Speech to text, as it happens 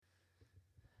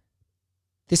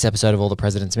This episode of All the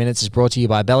President's Minutes is brought to you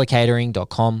by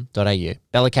bellacatering.com.au.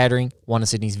 Bella Catering, one of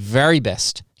Sydney's very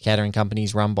best catering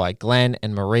companies, run by Glenn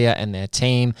and Maria and their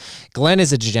team. Glenn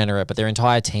is a degenerate, but their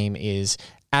entire team is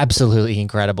absolutely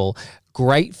incredible.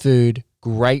 Great food,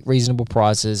 great reasonable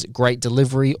prices, great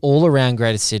delivery all around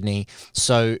Greater Sydney.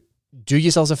 So do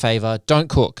yourselves a favor, don't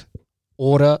cook.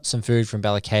 Order some food from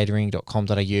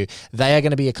bellacatering.com.au. They are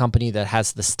going to be a company that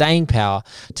has the staying power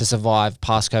to survive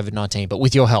past COVID-19, but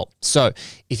with your help. So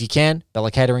if you can,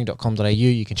 bellacatering.com.au,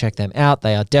 you can check them out.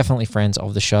 They are definitely friends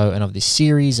of the show and of this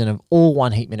series and of all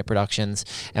One Heat Minute productions.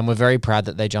 And we're very proud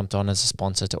that they jumped on as a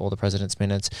sponsor to All the President's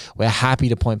Minutes. We're happy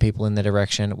to point people in their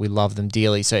direction. We love them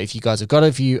dearly. So if you guys have got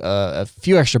a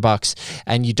few extra bucks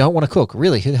and you don't want to cook,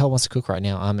 really, who the hell wants to cook right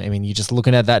now? I mean, you're just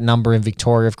looking at that number in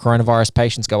Victoria of coronavirus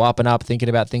patients go up and up, thinking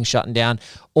about things shutting down.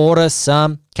 Order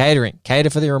some catering. Cater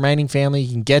for the remaining family.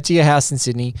 You can get to your house in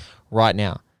Sydney right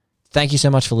now. Thank you so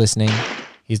much for listening.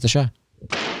 Here's the show.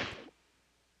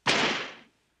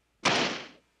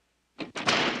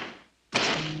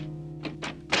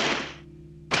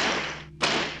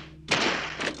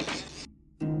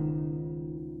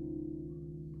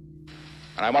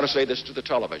 And I want to say this to the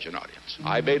television audience.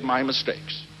 I made my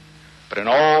mistakes. But in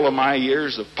all of my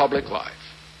years of public life,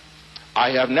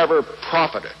 I have never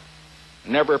profited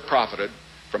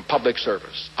from public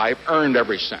service. I've earned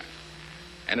every cent.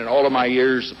 And in all of my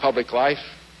years of public life,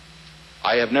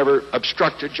 I have never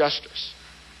obstructed justice.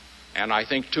 And I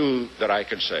think, too, that I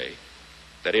can say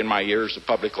that in my years of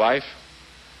public life,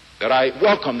 that I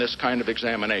welcome this kind of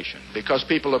examination, because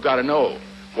people have got to know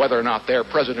whether or not their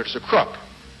president is a crook.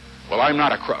 Well, I'm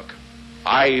not a crook.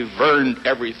 I've earned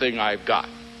everything I've got.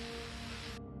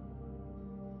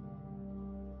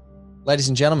 Ladies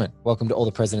and gentlemen, welcome to All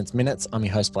the President's Minutes. I'm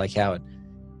your host, Blake Howard.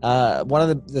 One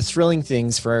of the thrilling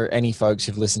things for any folks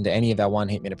who've listened to any of our One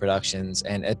Heat Minute productions,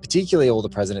 and particularly All the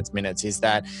President's Minutes, is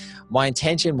that my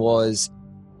intention was,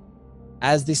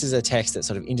 as this is a text that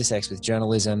sort of intersects with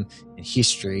journalism and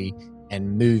history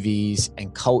and movies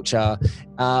and culture,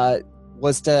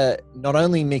 was to not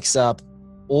only mix up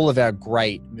all of our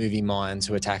great movie minds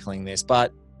who are tackling this,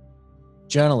 but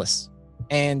journalists.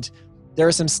 And there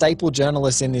are some staple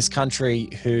journalists in this country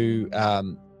who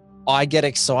I get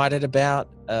excited about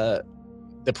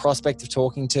the prospect of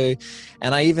talking to.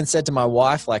 And I even said to my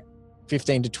wife like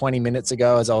 15 to 20 minutes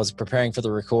ago as I was preparing for the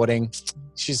recording,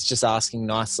 she's just asking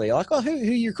nicely, like, oh, who are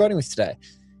you recording with today?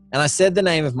 And I said the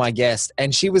name of my guest,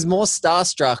 and she was more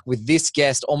starstruck with this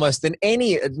guest almost than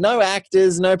no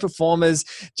actors, no performers,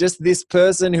 just this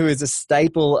person who is a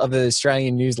staple of the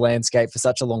Australian news landscape for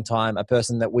such a long time, a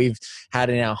person that we've had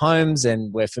in our homes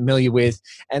and we're familiar with.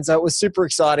 And so it was super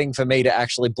exciting for me to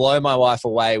actually blow my wife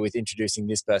away with introducing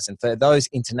this person. For those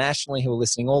internationally who are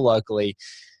listening or locally,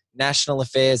 national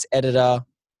affairs editor,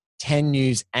 10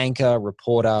 News anchor,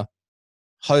 reporter,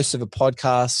 host of a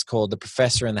podcast called The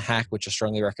Professor and the Hack, which I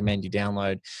strongly recommend you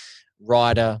download,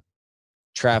 writer,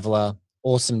 traveler,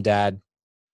 awesome dad,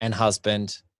 and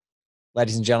husband.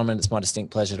 Ladies and gentlemen, it's my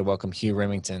distinct pleasure to welcome Hugh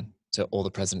Remington to All the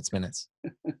President's Minutes.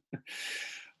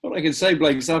 What I can say,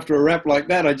 Blake, is after a rap like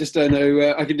that, I just don't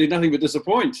know. I can do nothing but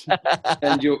disappoint.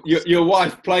 And your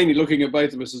wife, plainly looking at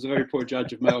both of us, is a very poor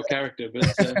judge of male character.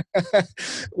 But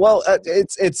well,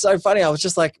 it's so funny. I was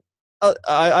just like,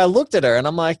 I looked at her and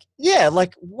I'm like, yeah,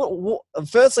 like,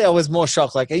 firstly, I was more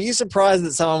shocked. Like, are you surprised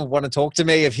that someone would want to talk to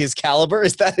me of his caliber?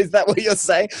 Is that what you're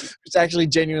saying? It's actually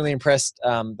genuinely impressed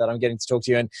that I'm getting to talk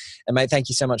to you. And mate, thank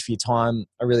you so much for your time.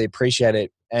 I really appreciate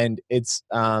it. And it's,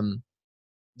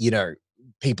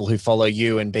 people who follow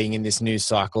you and being in this news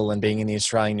cycle and being in the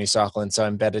Australian news cycle and so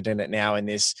embedded in it now in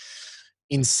this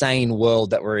insane world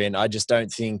that we're in. I just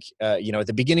don't think, at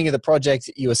the beginning of the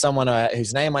project, you were someone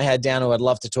whose name I had down who I'd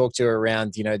love to talk to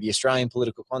around, the Australian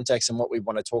political context and what we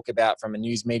want to talk about from a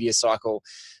news media cycle.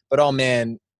 But, oh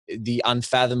man, the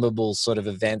unfathomable sort of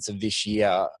events of this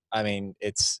year, I mean,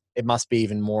 it must be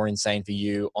even more insane for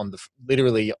you on the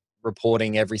literally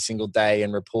reporting every single day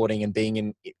and reporting and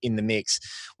being in the mix.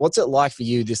 What's it like for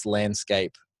you, this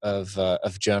landscape of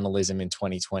journalism in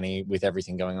 2020 with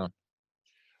everything going on?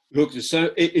 Look,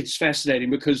 so it's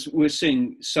fascinating because we're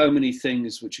seeing so many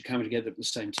things which are coming together at the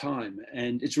same time.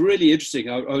 And it's really interesting.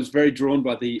 I was very drawn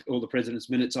by All the President's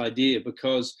Minutes idea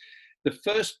because the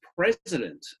first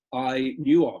president I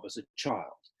knew of as a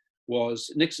child was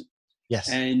Nixon. Yes.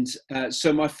 And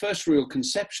so my first real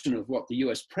conception of what the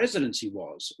US presidency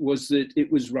was that it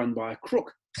was run by a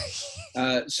crook.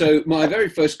 So my very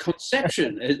first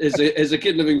conception as a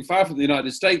kid living far from the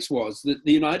United States was that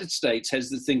the United States has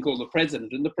this thing called the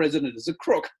president, and the president is a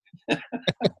crook.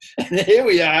 And here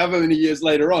we are, however many years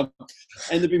later on.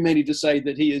 And there'd be many to say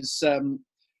that he is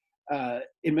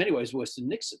in many ways worse than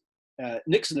Nixon.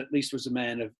 Nixon at least was a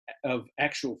man of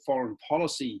actual foreign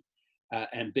policy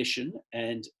ambition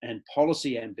and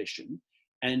policy ambition,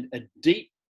 and a deep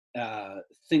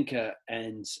thinker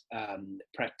and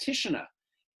practitioner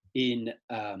in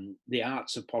the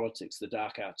arts of politics, the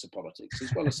dark arts of politics,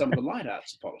 as well as some of the light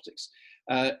arts of politics.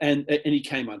 And he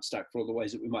came unstuck for all the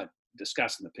ways that we might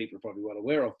discuss and that people are probably well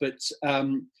aware of.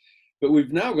 But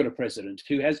we've now got a president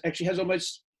who has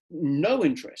almost no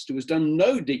interest, who has done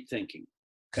no deep thinking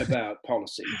about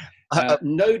policy,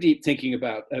 no deep thinking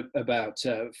about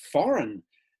foreign,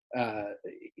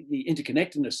 the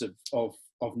interconnectedness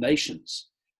of nations,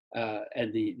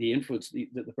 and the influence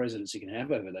that the presidency can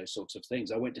have over those sorts of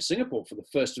things. I went to Singapore for the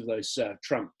first of those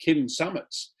Trump-Kim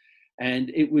summits,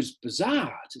 and it was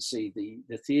bizarre to see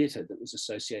the theatre that was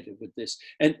associated with this,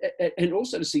 and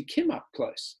also to see Kim up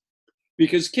close,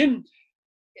 because Kim,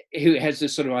 who has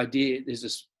this sort of idea, there's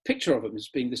this picture of him as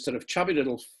being this sort of chubby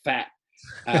little fat,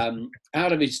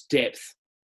 out of his depth,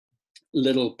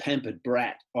 little pampered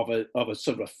brat of a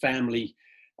sort of a family,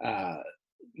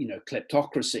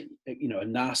 kleptocracy, a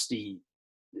nasty,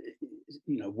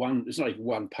 it's not even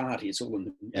one party, it's all in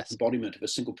the embodiment of a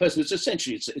single person. It's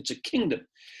essentially, it's a kingdom.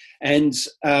 And,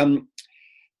 and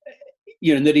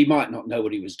that he might not know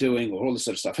what he was doing or all this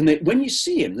sort of stuff. And then when you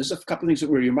see him, there's a couple of things that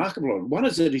were really remarkable on him. One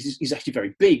is that he's actually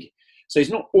very big. So he's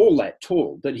not all that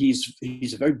tall, but he's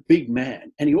a very big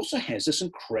man. And he also has this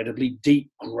incredibly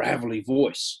deep, gravelly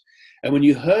voice. And when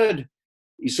you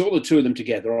saw the two of them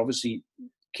together, obviously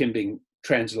Kim being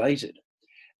translated,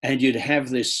 and you'd have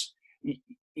this,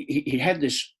 he had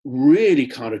this really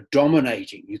kind of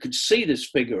dominating, you could see this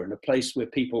figure in a place where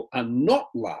people are not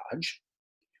large,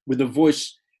 with a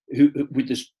voice, with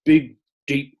this big,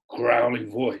 deep,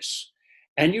 growling voice.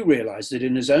 And you realize that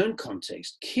in his own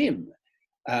context, Kim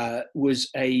was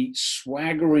a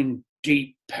swaggering,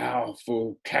 deep,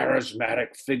 powerful,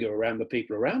 charismatic figure around the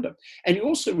people around him. And you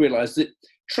also realize that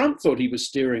Trump thought he was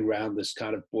steering around this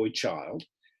kind of boy child,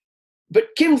 but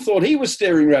Kim thought he was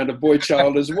steering around a boy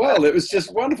child as well. It was just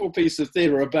a wonderful piece of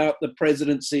theater about the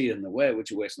presidency and the where,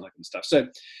 which you wear, and that kind of stuff.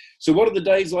 So what are the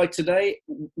days like today?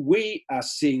 We are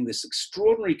seeing this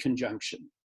extraordinary conjunction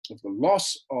of the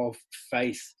loss of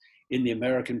faith in the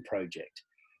American project.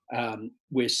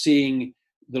 We're seeing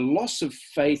the loss of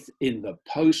faith in the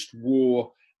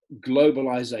post-war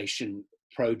globalization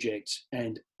project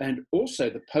and also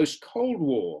the post-Cold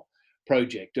War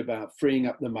project about freeing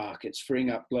up the markets,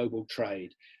 freeing up global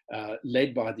trade,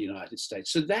 led by the United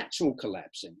States. So that's all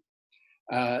collapsing.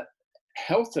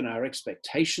 Health and our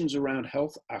expectations around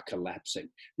health are collapsing.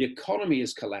 The economy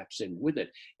is collapsing with it.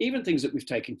 Even things that we've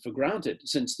taken for granted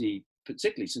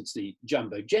particularly since the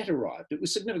jumbo jet arrived. It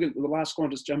was significant with the last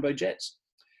Qantas jumbo jets.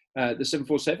 The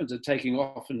 747s are taking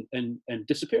off and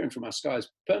disappearing from our skies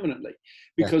permanently,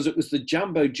 because it was the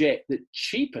jumbo jet that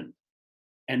cheapened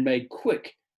and made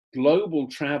quick global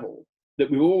travel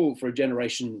that we all, for a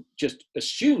generation, just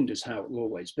assumed is how it will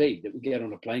always be, that we get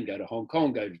on a plane, go to Hong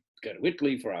Kong, go to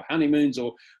Italy for our honeymoons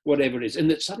or whatever it is. And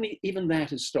that suddenly even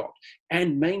that has stopped.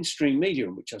 And mainstream media,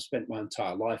 in which I've spent my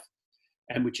entire life,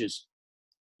 and which is,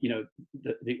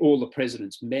 the All the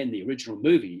President's Men, the original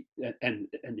movie, and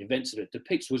the events that it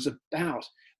depicts, was about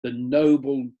the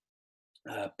noble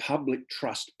public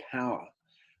trust power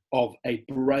of a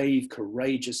brave,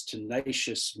 courageous,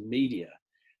 tenacious media,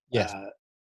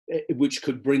 which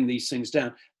could bring these things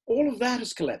down. All of that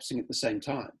is collapsing at the same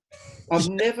time. I've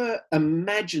never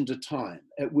imagined a time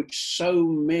at which so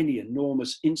many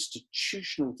enormous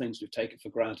institutional things we've taken for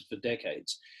granted for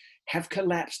decades have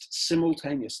collapsed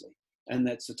simultaneously. And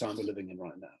that's the time we're living in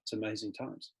right now. It's amazing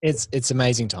times. It's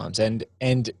amazing times, and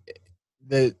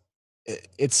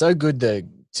it's so good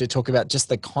to talk about just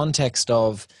the context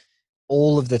of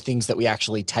all of the things that we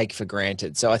actually take for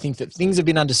granted. So I think that things have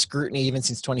been under scrutiny even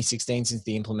since 2016, since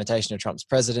the implementation of Trump's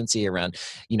presidency, around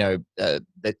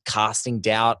the casting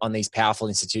doubt on these powerful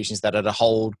institutions that are to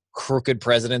hold crooked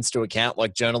presidents to account,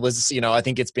 like journalists. I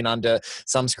think it's been under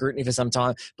some scrutiny for some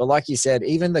time. But like you said,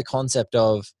 even the concept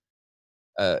of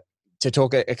to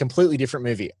talk a completely different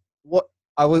movie.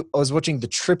 I was watching The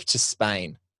Trip to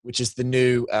Spain, which is the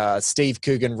new Steve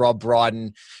Coogan, Rob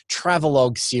Brydon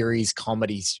travelogue series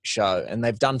comedy show. And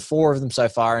they've done 4 of them so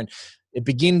far. And it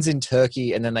begins in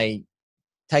Turkey, and then they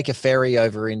take a ferry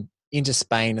over into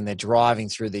Spain, and they're driving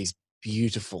through these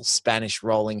beautiful Spanish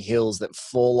rolling hills that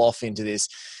fall off into this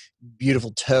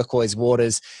beautiful turquoise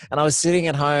waters. And I was sitting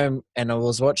at home and I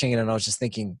was watching it, and I was just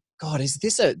thinking, God, is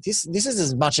this is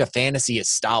as much a fantasy as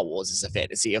Star Wars is a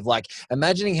fantasy of like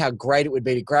imagining how great it would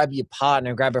be to grab your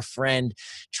partner, grab a friend,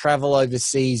 travel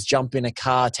overseas, jump in a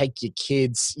car, take your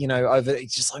kids, over.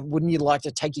 It's just like, wouldn't you like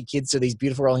to take your kids to these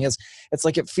beautiful rolling hills? It's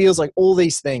like, it feels like all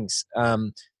these things,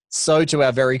 so to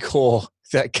our very core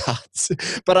that cuts.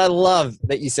 But I love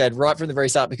that you said right from the very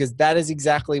start, because that is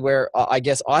exactly where I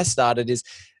guess I started, is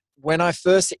when I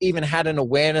first even had an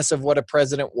awareness of what a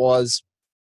president was.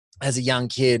 As a young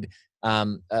kid, I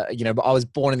was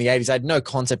born in the 80s. I had no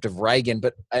concept of Reagan,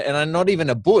 and I'm not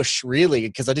even a Bush really,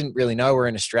 because I didn't really know we're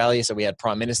in Australia. So we had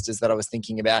prime ministers that I was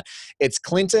thinking about. It's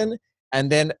Clinton.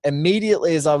 And then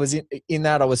immediately as I was in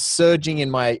that, I was surging in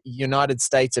my United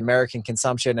States American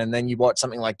consumption. And then you watch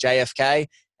something like JFK,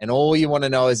 and all you want to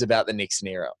know is about the Nixon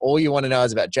era. All you want to know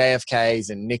is about JFK's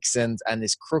and Nixon's and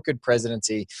this crooked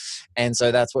presidency. And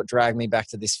so that's what dragged me back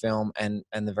to this film and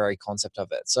the very concept of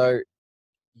it. So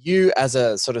you, as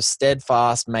a sort of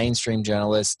steadfast mainstream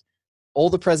journalist, All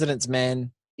the President's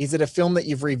Men, is it a film that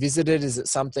you've revisited? Is it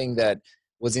something that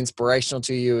was inspirational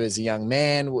to you as a young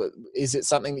man? Is it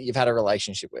something that you've had a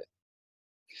relationship with?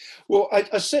 Well,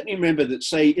 I certainly remember that,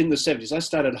 say, in the 70s, I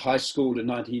started high school in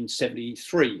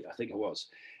 1973, I think it was.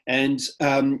 And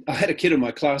I had a kid in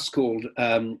my class called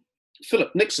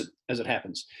Philip Nixon, as it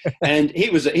happens. And he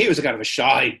was a kind of a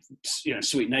shy,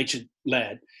 sweet-natured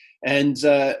lad. And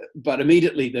but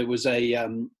immediately there was a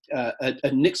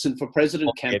Nixon for President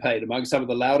campaign among some of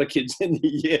the louder kids in the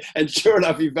year, and sure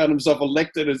enough, he found himself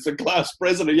elected as the class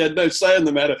president. He had no say in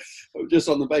the matter, just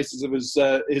on the basis of his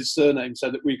surname,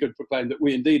 so that we could proclaim that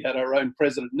we indeed had our own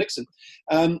President Nixon.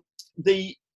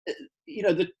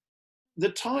 The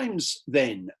times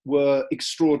then were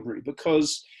extraordinary,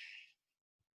 because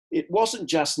it wasn't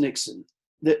just Nixon.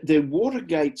 The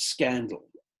Watergate scandal,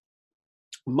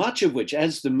 much of which,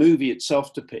 as the movie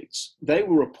itself depicts, they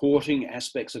were reporting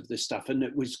aspects of this stuff, and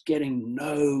it was getting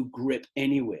no grip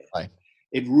anywhere. Right.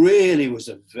 It really was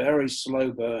a very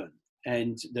slow burn,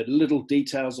 and the little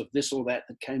details of this or that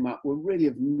came up were really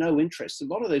of no interest. A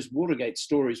lot of those Watergate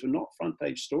stories were not front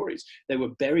page stories. They were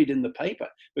buried in the paper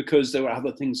because there were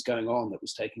other things going on that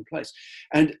was taking place.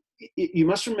 And you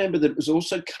must remember that it was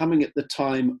also coming at the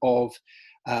time of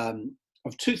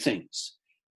two things.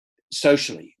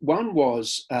 Socially. One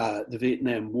was the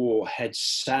Vietnam War had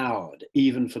soured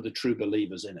even for the true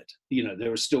believers in it. There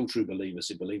were still true believers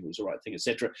who believed it was the right thing,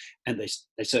 etc. And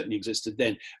they certainly existed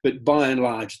then. But by and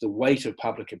large, the weight of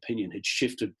public opinion had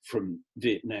shifted from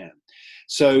Vietnam.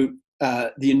 So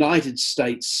the United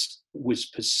States was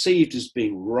perceived as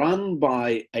being run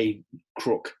by a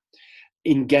crook,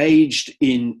 engaged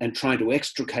in and trying to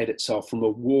extricate itself from a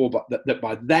war that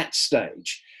by that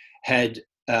stage had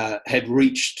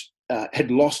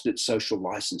lost its social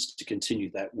license to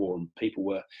continue that war, and people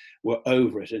were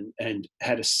over it and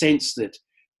had a sense that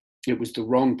it was the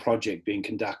wrong project being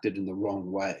conducted in the wrong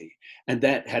way. And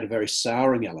that had a very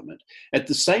souring element. At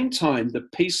the same time, the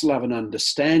peace, love and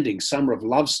understanding, summer of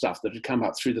love stuff that had come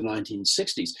up through the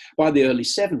 1960s, by the early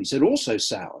 70s, had also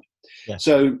soured. Yeah.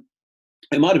 So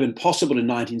it might have been possible in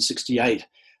 1968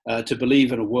 to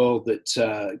believe in a world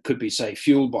that could be, say,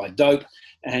 fueled by dope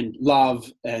and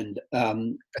love and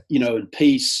and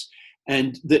peace,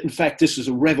 and that in fact this was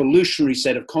a revolutionary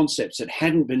set of concepts that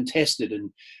hadn't been tested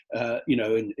in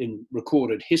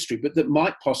recorded history, but that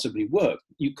might possibly work.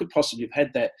 You could possibly have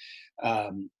had that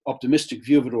optimistic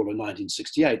view of it all in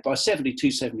 1968. By 72,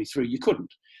 73, you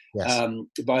couldn't. Yes.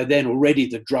 By then already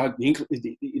the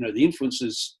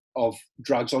influences of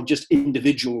drugs on just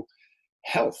individual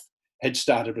health had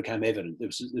started to become evident.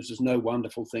 This was no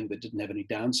wonderful thing that didn't have any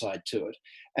downside to it.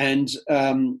 And,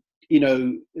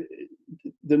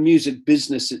 the music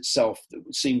business itself that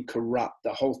seemed corrupt,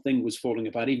 the whole thing was falling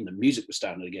apart. Even the music was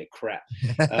starting to get crap.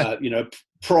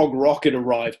 Prog rock had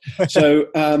arrived. So,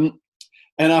 and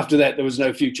after that, there was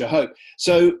no future hope.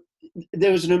 So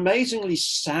there was an amazingly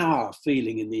sour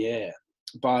feeling in the air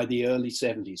by the early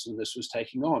 70s when this was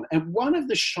taking on. And one of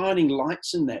the shining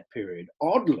lights in that period,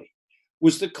 oddly,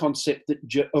 was the concept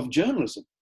of journalism.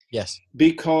 Yes.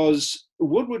 Because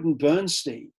Woodward and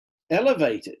Bernstein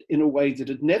elevated, in a way that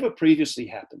had never previously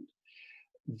happened,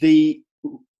 the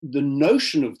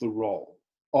notion of the role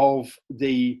of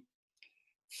the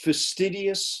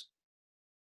fastidious,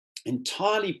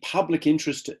 entirely public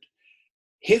interested,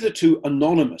 hitherto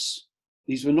anonymous.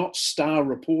 These were not star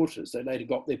reporters. They later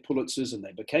got their Pulitzers and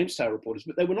they became star reporters,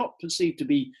 but they were not perceived to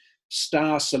be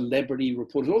star celebrity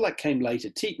reporters. All that came later.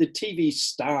 The TV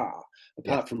star,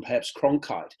 apart from perhaps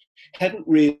Cronkite, hadn't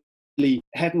really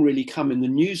come in the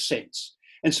news sense.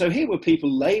 And so here were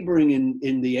people laboring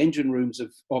in the engine rooms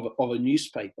of a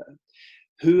newspaper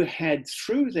who had,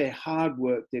 through their hard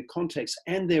work, their context,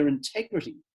 and their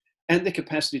integrity, and their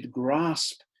capacity to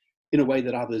grasp in a way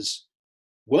that others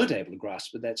weren't able to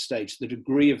grasp at that stage, the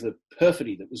degree of the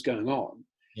perfidy that was going on,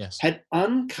 Yes. had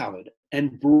uncovered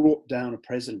and brought down a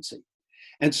presidency.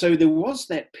 And so there was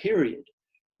that period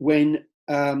when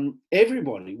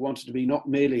everybody wanted to be not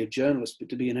merely a journalist, but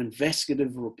to be an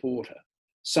investigative reporter,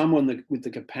 someone with the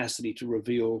capacity to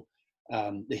reveal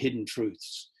the hidden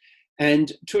truths.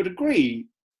 And to a degree,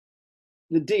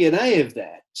 the DNA of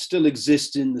that still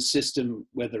exists in the system,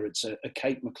 whether it's a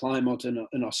Kate McClymont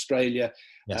in Australia,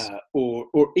 Yes. or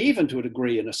even to a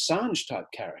degree an Assange type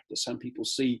character. Some people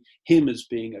see him as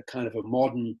being a kind of a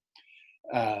modern,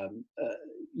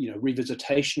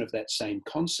 revisitation of that same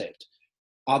concept.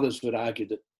 Others would argue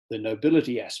that the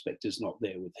nobility aspect is not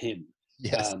there with him.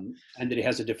 Yes. And that he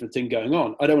has a different thing going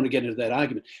on. I don't want to get into that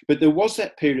argument, but there was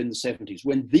that period in the 70s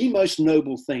when the most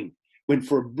noble thing, when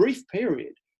for a brief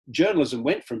period, journalism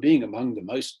went from being among the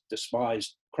most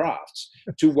despised crafts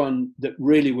to one that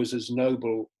really was as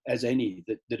noble as any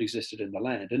that existed in the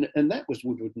land. And that was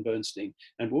Woodward and Bernstein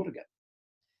and Watergate.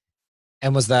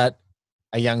 And was that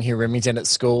a young Hugh Remington at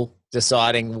school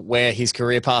deciding where his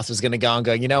career path was going to go and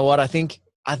go, you know what, I think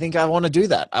I want to do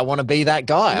that. I want to be that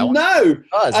guy.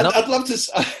 I'd love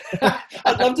to.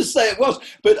 I'd love to say it was,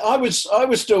 but I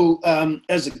was still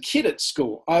as a kid at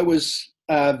school. I was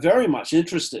very much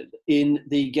interested in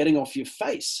the getting off your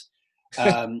face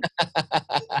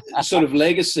sort of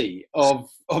legacy of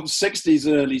 60s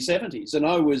and early 70s, and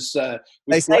I was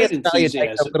with great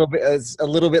enthusiasm. Takes a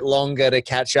little bit longer to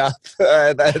catch up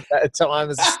that time.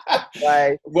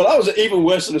 Well, I was even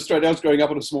worse in Australia. I was growing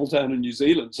up in a small town in New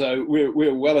Zealand, so we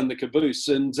were well in the caboose,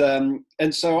 and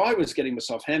so I was getting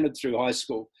myself hammered through high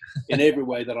school in every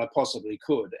way that I possibly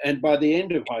could, and by the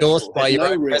end of high school, by your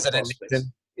own President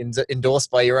Nixon.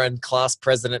 Endorsed by your own class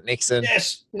president Nixon.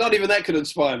 Yes, not even that could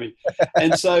inspire me.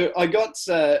 And so I got,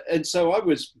 and so I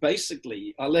was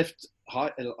basically, I left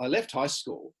high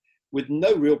school with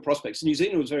no real prospects. New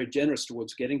Zealand was very generous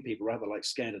towards getting people, rather like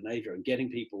Scandinavia, and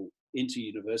getting people into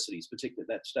universities, particularly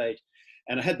at that stage.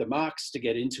 And I had the marks to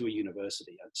get into a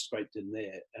university. I'd scraped in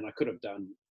there, and I could have done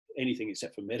anything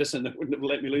except for medicine. That wouldn't have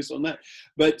let me loose on that.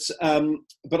 But I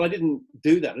didn't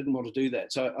do that. I didn't want to do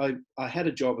that. So I had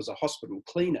a job as a hospital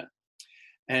cleaner.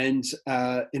 And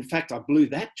in fact, I blew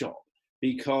that job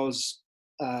because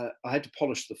I had to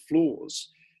polish the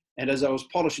floors. And as I was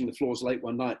polishing the floors late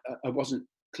one night, I wasn't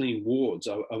cleaning wards.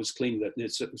 I was cleaning that.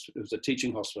 It was a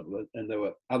teaching hospital, and there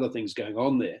were other things going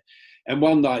on there. And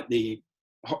one night,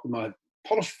 my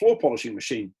floor polishing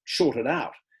machine shorted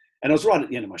out. And I was right at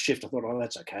the end of my shift. I thought, oh,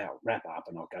 that's okay. I'll wrap up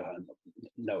and I'll go home.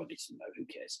 No one needs to know. Who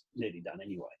cares? Nearly done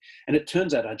anyway. And it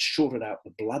turns out I'd shorted out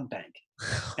the blood bank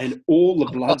and all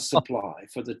the blood supply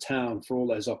for the town for all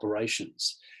those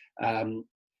operations. All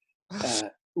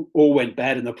went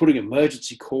bad, and they're putting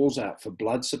emergency calls out for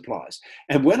blood supplies.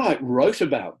 And when I wrote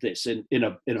about this in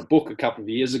a book a couple of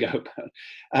years ago,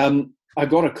 I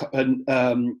got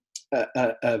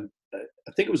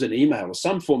I think it was an email or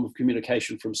some form of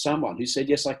communication from someone who said,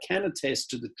 yes, I can attest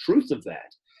to the truth of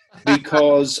that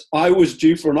because I was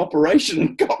due for an operation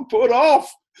and got put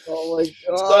off. Oh my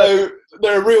God. So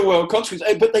there are real world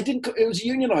consequences, but they didn't, it was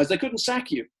unionized. They couldn't sack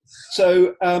you.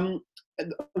 So,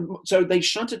 so they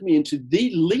shunted me into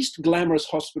the least glamorous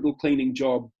hospital cleaning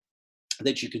job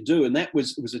that you could do. And it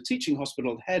was a teaching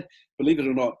hospital that had, believe it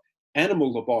or not,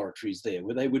 animal laboratories there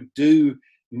where they would do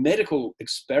medical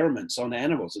experiments on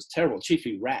animals. It's terrible,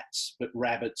 chiefly rats, but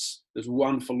rabbits. There's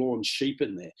one forlorn sheep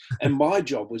in there. And my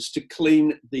job was to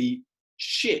clean the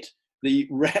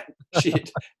rat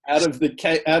shit out of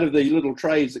the little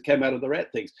trays that came out of the rat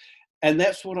things. And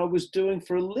that's what I was doing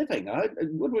for a living.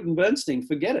 Woodward and Bernstein,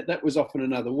 forget it. That was off in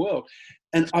another world.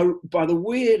 And by the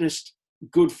weirdest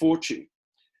good fortune,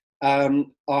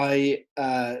 I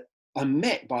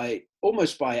met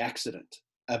almost by accident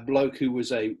a bloke who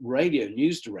was a radio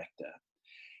news director,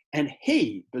 and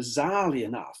he, bizarrely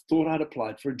enough, thought I'd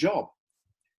applied for a job.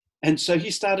 And so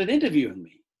he started interviewing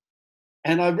me.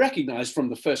 And I recognized from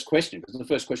the first question, because the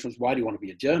first question was, why do you want to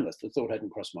be a journalist? The thought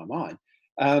hadn't crossed my mind.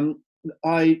 Well,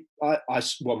 my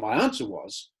answer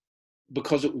was,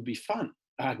 because it would be fun.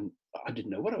 I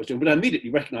didn't know what I was doing, but I immediately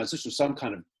recognized this was some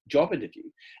kind of job interview.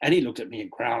 And he looked at me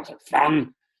and growled, like,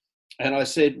 fun. And I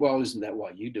said, well, isn't that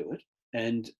why you do it?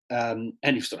 And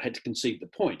he sort of had to concede the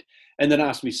point, and then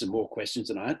asked me some more questions.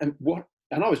 And I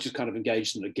was just kind of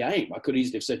engaged in the game. I could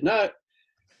easily have said no,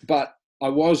 but I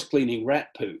was cleaning rat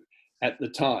poo at the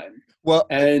time. Well,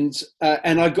 and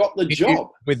I got the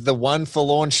job with the one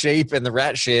forlorn sheep and the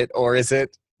rat shit, or is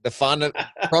it the fun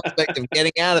prospect of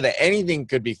getting out of there? Anything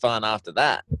could be fun after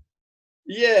that.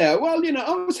 Yeah, well,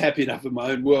 I was happy enough in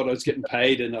my own world. I was getting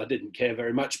paid and I didn't care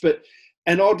very much.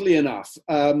 And oddly enough,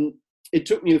 it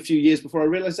took me a few years before I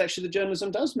realized actually that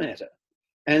journalism does matter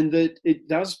and that it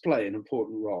does play an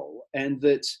important role. And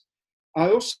that I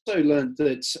also learned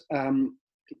that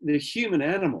the human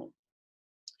animal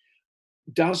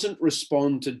doesn't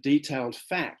respond to detailed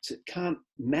facts. It can't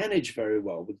manage very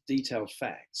well with detailed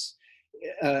facts.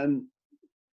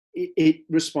 It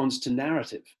responds to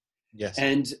narrative. Yes.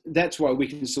 And that's why we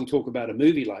can still talk about a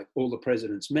movie like All the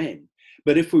President's Men.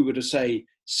 But if we were to say,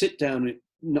 sit down,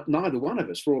 neither one of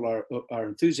us, for all our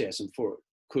enthusiasm for it,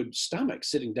 could stomach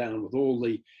sitting down with all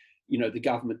the, the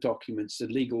government documents, the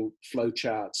legal flow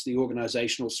charts, the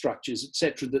organizational structures,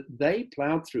 etc., that they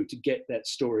plowed through to get that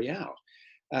story out.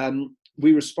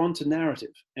 We respond to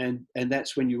narrative. And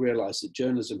that's when you realize that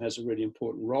journalism has a really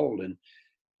important role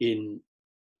in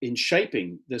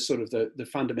shaping the sort of the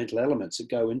fundamental elements that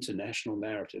go into national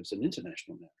narratives and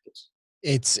international narratives.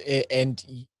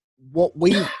 And what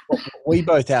we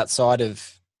both, outside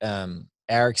of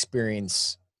our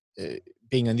experience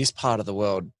being in this part of the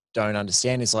world, don't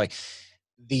understand is like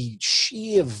the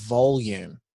sheer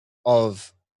volume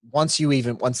of once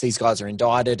these guys are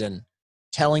indicted and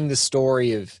telling the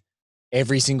story of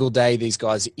every single day, these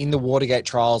guys in the Watergate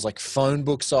trials, like phone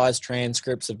book size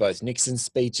transcripts of both Nixon's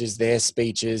speeches, their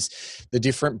speeches, the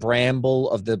different bramble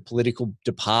of the political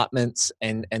departments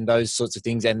and those sorts of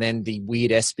things. And then the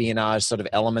weird espionage sort of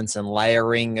elements and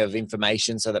layering of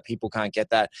information so that people can't get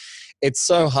that. It's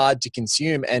so hard to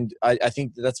consume. And I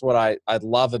think that's what I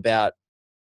love about,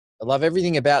 I love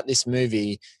everything about this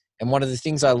movie. And one of the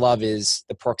things I love is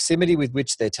the proximity with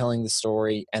which they're telling the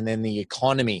story, and then the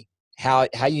economy, how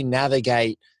you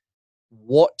navigate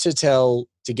what to tell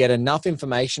to get enough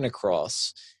information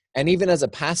across. And even as a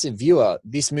passive viewer,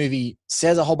 this movie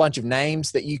says a whole bunch of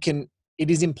names that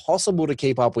it is impossible to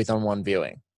keep up with on one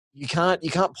viewing. You can't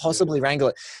possibly wrangle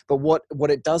it. But what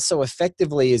it does so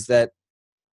effectively is that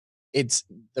it's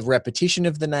the repetition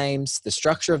of the names, the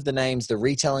structure of the names, the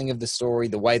retelling of the story,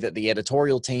 the way that the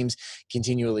editorial teams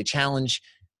continually challenge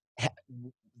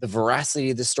the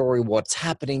veracity of the story, what's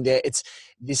happening there. It's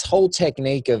this whole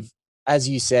technique of, as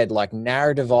you said, like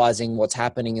narrativizing what's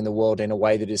happening in the world in a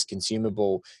way that is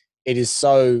consumable. It is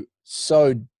so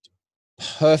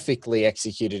perfectly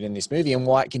executed in this movie. And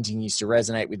why it continues to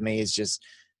resonate with me is just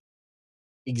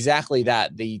exactly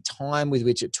that. The time with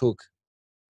which it took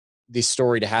this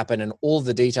story to happen and all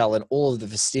the detail and all of the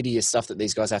fastidious stuff that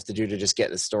these guys have to do to just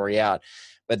get the story out.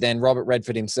 But then Robert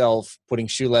Redford himself putting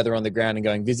shoe leather on the ground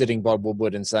and visiting Bob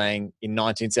Woodward and saying in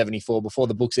 1974, before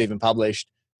the book's even published,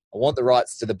 I want the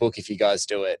rights to the book if you guys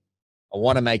do it. I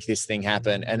want to make this thing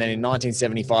happen. And then in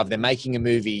 1975, they're making a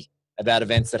movie about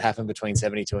events that happened between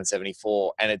 72 and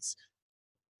 74. And it's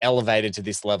elevated to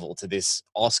this level, to this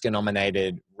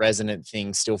Oscar-nominated, resonant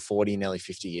thing still 40, nearly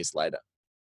 50 years later.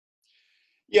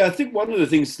 Yeah, I think one of the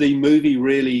things the movie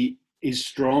really is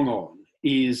strong on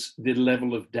is the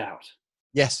level of doubt.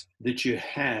 Yes. That you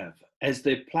have as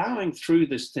they're plowing through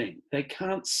this thing. They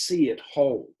can't see it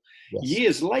whole. Yes.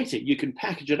 Years later, you can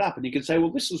package it up and you can say,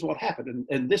 well, this is what happened.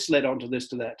 And this led on to this,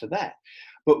 to that, to that.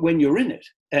 But when you're in it,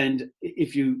 and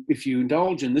if you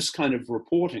indulge in this kind of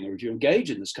reporting, or if you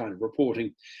engage in this kind of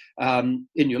reporting in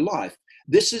your life,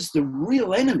 this is the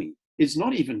real enemy. It's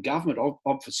not even government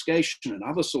obfuscation and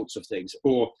other sorts of things,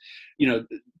 or,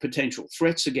 potential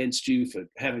threats against you for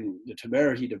having the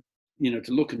temerity to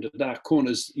look into dark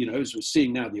corners, as we're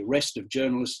seeing now, the arrest of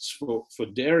journalists for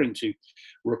daring to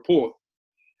report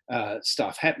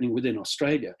stuff happening within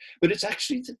Australia. But it's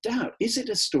actually the doubt. Is it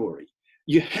a story?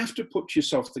 You have to put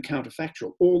yourself the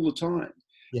counterfactual all the time.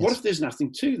 Yes. What if there's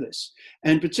nothing to this?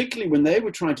 And particularly when they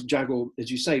were trying to juggle, as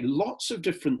you say, lots of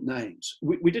different names.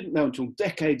 We didn't know until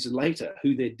decades later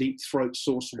who their deep throat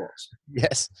source was.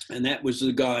 Yes. And that was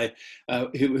the guy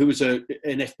who was an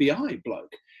FBI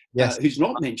bloke. Yes. Who's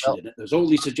not mentioned in it. There's all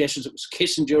these suggestions. It was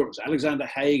Kissinger, it was Alexander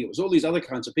Haig, it was all these other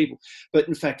kinds of people. But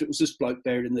in fact, it was this bloke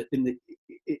buried in the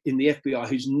FBI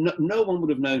who's no one would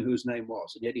have known who his name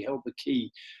was, and yet he held the key,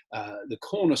 the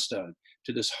cornerstone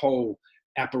to this whole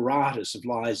apparatus of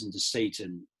lies and deceit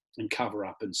and cover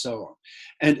up and so on.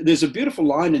 And there's a beautiful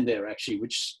line in there actually,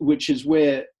 which is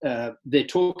where they're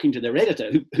talking to their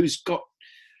editor, who's got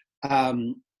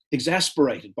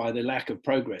exasperated by their lack of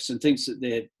progress and thinks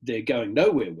that they're going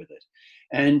nowhere with it.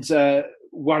 And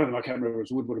one of them, I can't remember, it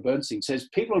was Woodward or Bernstein, says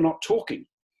people are not talking,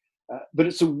 but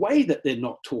it's a way that they're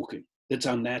not talking that's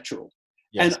unnatural.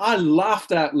 Yes. And I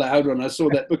laughed out loud when I saw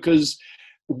that, because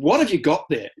what have you got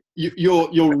there?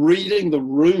 You're reading the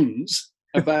runes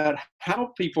about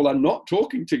how people are not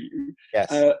talking to you,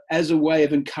 Yes. as a way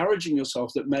of encouraging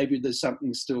yourself that maybe there's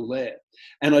something still there.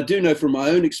 And I do know from my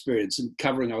own experience in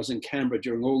covering, I was in Canberra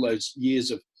during all those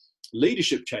years of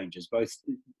leadership changes, both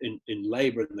in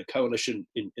Labor and the coalition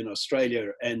in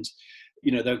Australia. And,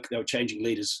 you know, they were changing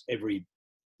leaders every,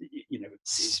 you know,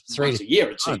 once a year,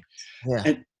 it seems.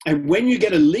 Yeah. And when you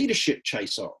get a leadership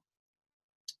chase on,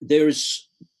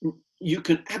 you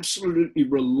can absolutely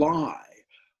rely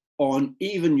on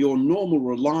even your normal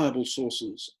reliable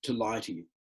sources to lie to you.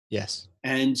 Yes.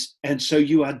 And so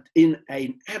you are in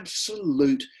an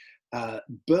absolute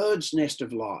bird's nest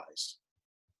of lies.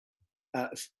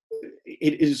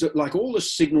 It is like all the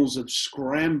signals of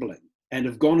scrambling and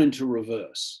have gone into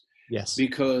reverse. Yes.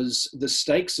 Because the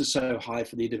stakes are so high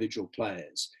for the individual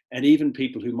players, and even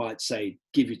people who might say,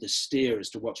 give you the steer as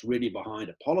to what's really behind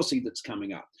a policy that's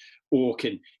coming up, or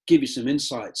can give you some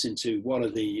insights into what are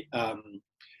the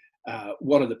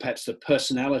perhaps the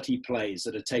personality plays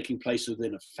that are taking place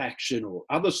within a faction or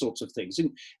other sorts of things,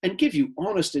 and give you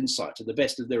honest insight to the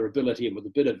best of their ability and with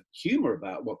a bit of humor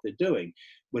about what they're doing.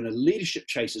 When a leadership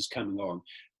chase is coming on,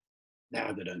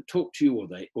 now they don't talk to you,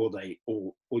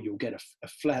 or you'll get a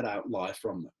flat out lie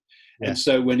from them. Yeah. And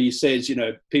so when he says, you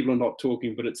know, people are not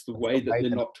talking, but it's the way that they're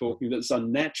not talking that's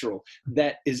unnatural,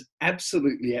 that is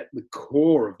absolutely at the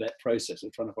core of that process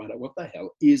of trying to find out what the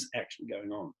hell is actually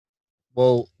going on.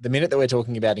 Well, the minute that we're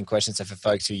talking about in questions, so for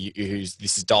folks who's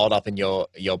this is dialed up in your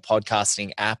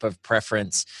podcasting app of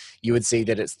preference, you would see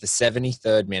that it's the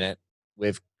 73rd minute.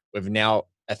 We've now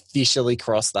officially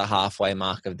crossed the halfway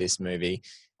mark of this movie.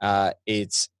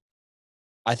 It's,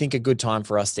 I think, a good time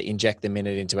for us to inject the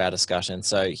minute into our discussion.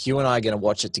 So Hugh and I are going to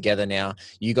watch it together now.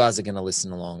 You guys are going to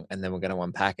listen along, and then we're going to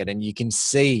unpack it. And you can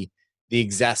see the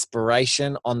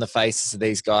exasperation on the faces of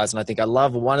these guys. And I think I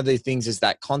love one of the things is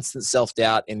that constant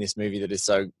self-doubt in this movie that is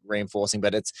so reinforcing.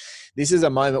 But this is a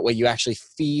moment where you actually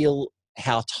feel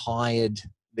how tired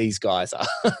these guys are.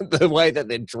 The way that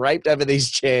they're draped over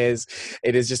these chairs,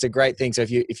 it is just a great thing. So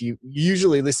if you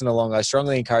usually listen along, I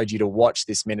strongly encourage you to watch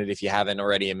this minute if you haven't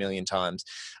already a million times.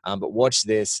 But watch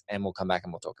this, and we'll come back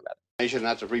and we'll talk about it. They shouldn't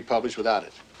have to republish without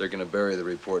it. They're going to bury the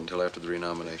report until after the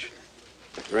renomination.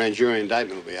 The grand jury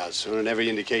indictment will be out soon, and every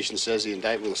indication says the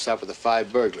indictment will stop with the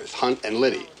 5 burglars, Hunt and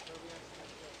Liddy.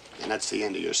 And that's the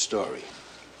end of your story.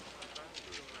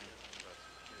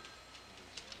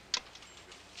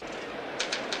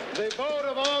 The vote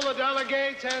of all the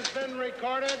delegates has been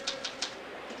recorded.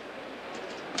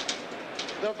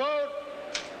 The vote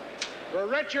for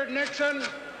Richard Nixon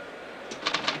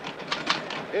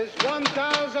is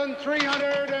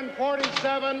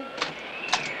 1,347.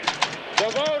 The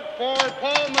vote for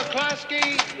Paul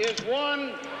McCloskey is 1.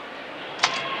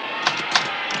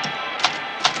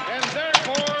 And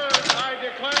therefore, I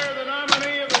declare the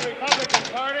nominee of the Republican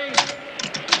Party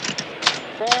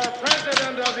for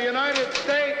President of the United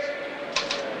States,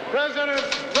 President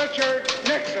Richard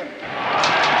Nixon.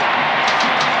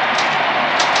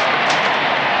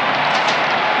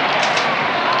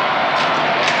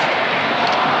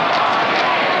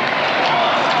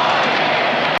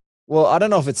 Well, I don't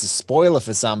know if it's a spoiler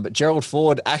for some, but Gerald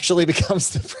Ford actually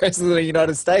becomes the president of the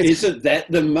United States. Isn't that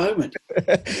the moment?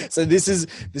 So this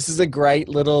is a great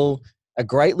little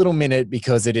minute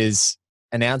because it is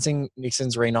announcing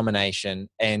Nixon's renomination.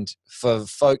 And for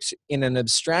folks in an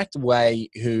abstract way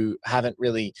who haven't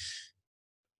really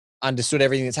understood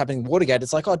everything that's happening in Watergate,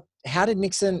 it's like, oh,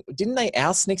 didn't they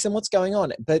oust Nixon? What's going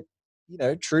on? But, you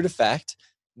know, true to fact,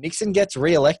 Nixon gets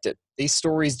reelected. These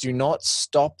stories do not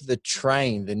stop the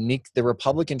train, the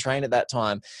Republican train at that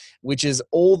time, which is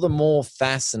all the more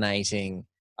fascinating,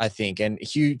 I think. And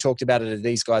Hugh talked about it as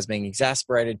these guys being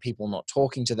exasperated, people not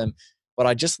talking to them. But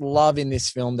I just love in this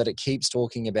film that it keeps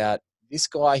talking about this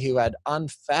guy who had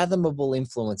unfathomable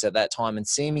influence at that time and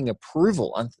seeming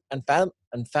approval,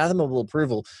 unfathomable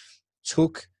approval,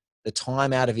 took the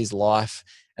time out of his life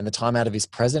and the time out of his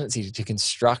presidency to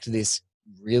construct this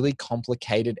really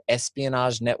complicated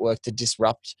espionage network to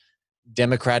disrupt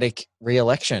democratic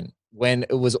re-election when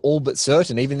it was all but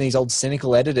certain. Even these old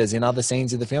cynical editors in other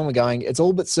scenes of the film were going, it's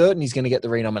all but certain he's going to get the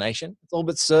renomination. It's all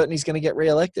but certain he's going to get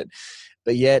re-elected.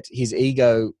 But yet his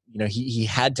ego, you know, he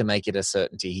had to make it a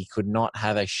certainty. He could not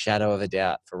have a shadow of a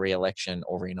doubt for re-election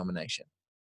or renomination.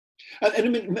 And I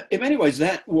mean, in many ways,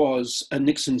 that was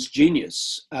Nixon's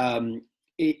genius,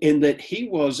 in that he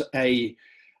was a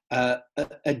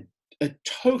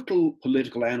total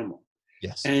political animal.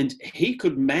 Yes. And he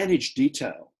could manage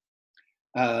detail,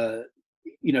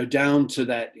 down to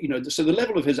that, so the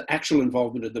level of his actual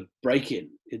involvement in the break-in,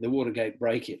 in the Watergate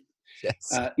break-in,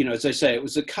 yes. As they say, it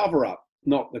was a cover-up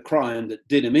not the crime that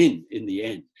did him in the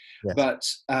end.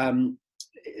 Yes.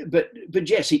 But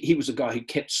yes, he was a guy who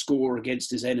kept score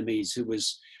against his enemies, who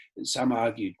was, some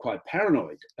argued, quite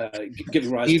paranoid,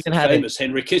 giving rise to the famous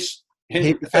Henry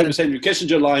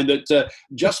Kissinger line that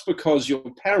just because you're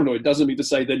paranoid doesn't mean to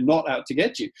say they're not out to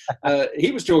get you.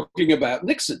 He was talking about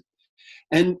Nixon.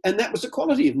 And that was the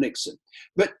quality of Nixon.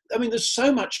 But, I mean, there's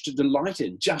so much to delight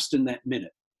in just in that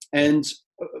minute. And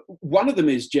one of them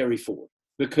is Jerry Ford,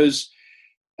 because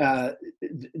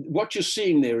what you're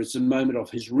seeing there is the moment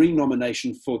of his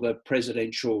renomination for the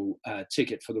presidential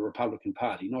ticket for the Republican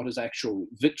Party, not his actual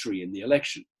victory in the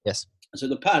election. Yes. So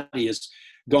the party has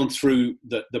gone through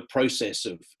the process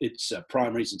of its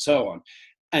primaries and so on,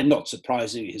 and not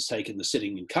surprisingly has taken the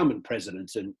sitting incumbent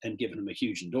president and given him a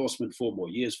huge endorsement, 4 more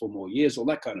years, all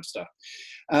that kind of stuff.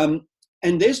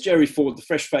 And there's Jerry Ford, the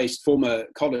fresh-faced former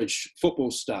college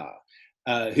football star,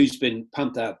 who's been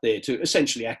pumped out there to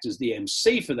essentially act as the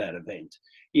MC for that event.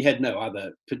 He had no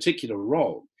other particular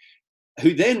role.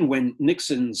 Who then, when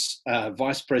Nixon's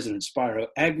vice president, Spiro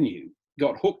Agnew,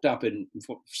 got hooked up in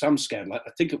some scandal,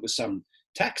 I think it was some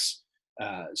tax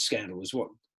scandal was what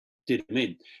did him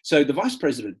in. So the vice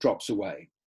president drops away,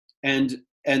 and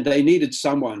they needed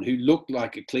someone who looked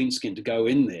like a clean skin to go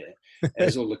in there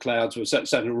as all the clouds were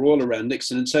starting to roll around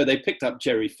Nixon. And so they picked up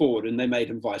Jerry Ford and they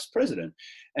made him vice president.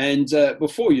 And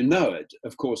before you know it,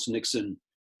 of course, Nixon,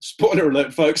 spoiler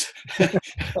alert, folks,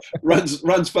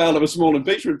 runs foul of a small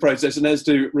impeachment process and has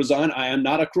to resign. I am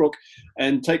not a crook,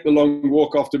 and take the long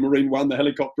walk off to Marine One, the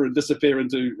helicopter, and disappear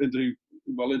into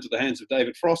the hands of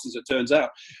David Frost, as it turns out.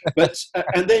 But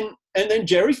and then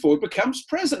Jerry Ford becomes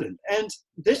president. And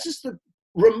this is the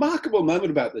remarkable moment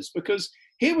about this, because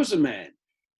here was a man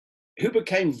who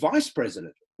became vice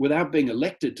president without being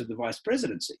elected to the vice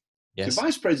presidency. Yes. The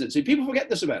vice presidency, people forget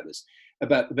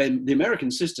about the American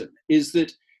system, is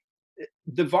that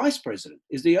the vice president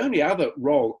is the only other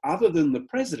role other than the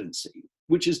presidency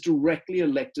which is directly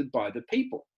elected by the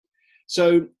people.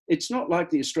 So it's not like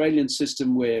the Australian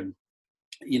system where,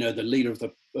 you know, the leader of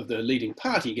the leading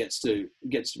party gets to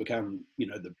become, you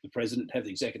know, the president, have the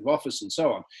executive office, and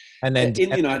so on. And then in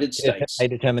the United States, they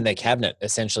determine their cabinet.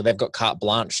 Essentially, they've got carte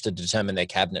blanche to determine their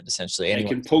cabinet. Essentially, they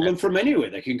can pull them from anywhere.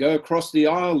 They can go across the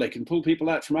aisle. They can pull people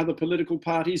out from other political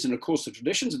parties. And of course, the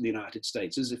traditions in the United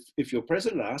States is if your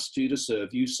president asks you to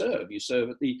serve, you serve. You serve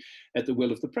at the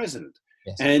will of the president.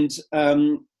 Yes.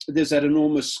 And there's that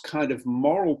enormous kind of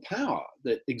moral power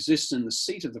that exists in the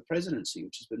seat of the presidency,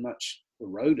 which has been much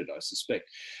eroded, I suspect.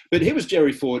 But here was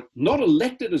Jerry Ford, not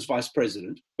elected as vice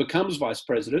president, becomes vice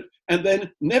president, and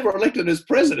then never elected as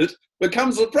president,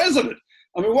 becomes the president.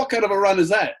 I mean, what kind of a run is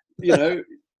that? You know,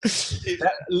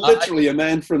 literally a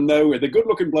man from nowhere, the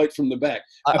good-looking bloke from the back,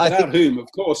 about whom, of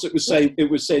course, it was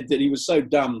said that he was so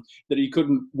dumb that he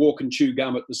couldn't walk and chew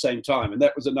gum at the same time. And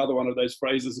that was another one of those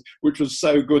phrases which was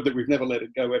so good that we've never let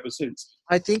it go ever since.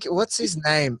 I think, what's his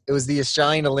name? It was the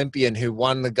Australian Olympian who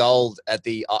won the gold at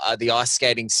the ice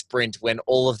skating sprint when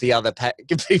all of the other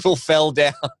people fell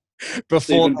down. Before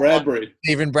Stephen Bradbury.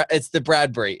 It's the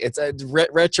Bradbury. It's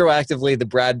retroactively the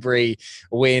Bradbury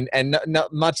win, and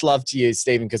not much love to you,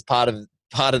 Stephen, because part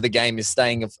of the game is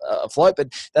staying afloat.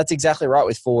 But that's exactly right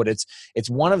with Ford. It's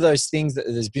one of those things that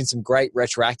there's been some great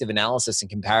retroactive analysis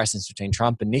and comparisons between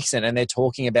Trump and Nixon, and they're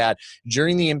talking about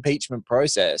during the impeachment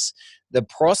process, the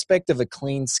prospect of a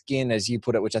clean skin, as you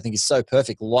put it, which I think is so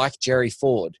perfect, like Jerry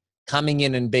Ford, coming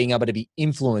in and being able to be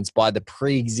influenced by the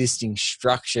pre-existing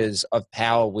structures of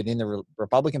power within the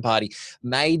Republican Party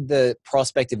made the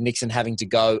prospect of Nixon having to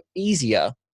go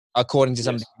easier, according to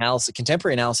some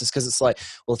contemporary analysis, because it's like,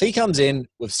 well, if he comes in,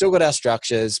 we've still got our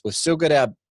structures, we've still got our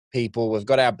people, we've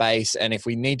got our base, and if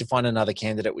we need to find another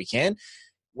candidate, we can.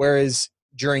 Whereas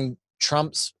during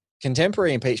Trump's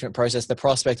contemporary impeachment process, the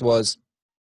prospect was,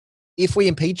 if we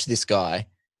impeach this guy,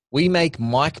 we make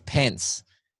Mike Pence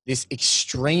this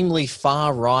extremely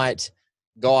far-right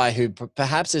guy who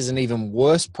perhaps is an even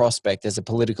worse prospect as a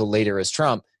political leader as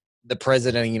Trump, the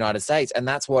president of the United States. And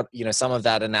that's what, you know, some of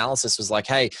that analysis was like,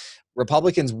 hey,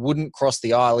 Republicans wouldn't cross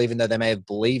the aisle even though they may have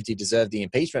believed he deserved the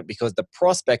impeachment because the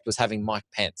prospect was having Mike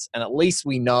Pence. And at least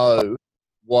we know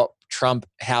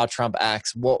how Trump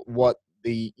acts, what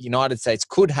the United States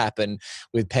could happen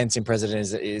with Pence in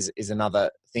president is another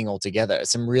thing altogether.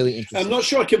 Some really interesting. I'm not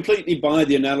sure I completely buy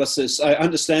the analysis. I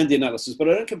understand the analysis, but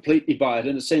I don't completely buy it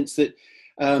in the sense that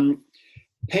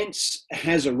Pence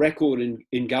has a record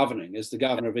in governing as the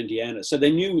governor of Indiana. So they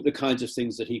knew the kinds of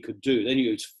things that he could do. They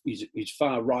knew he's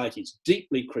far right. He's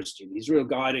deeply Christian. His real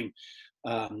guiding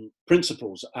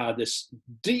principles are this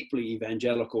deeply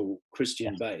evangelical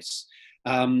Christian base.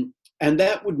 and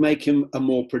that would make him a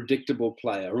more predictable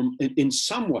player in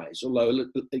some ways, although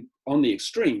on the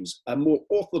extremes, a more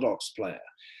orthodox player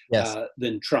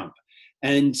than Trump.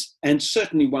 And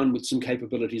certainly one with some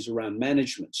capabilities around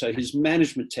management. So his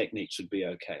management techniques would be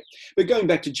okay. But going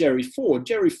back to Jerry Ford,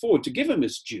 to give him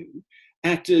his due,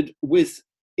 acted with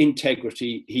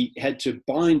integrity. He had to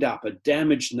bind up a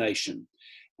damaged nation,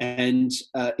 and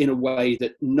in a way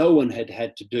that no one had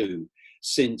had to do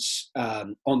since,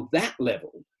 on that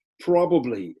level,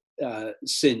 probably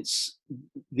since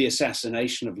the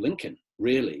assassination of Lincoln,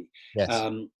 really.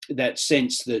 Yes. That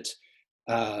sense that,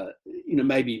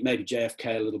 maybe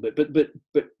JFK a little bit,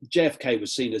 but JFK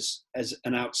was seen as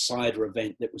an outsider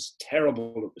event that was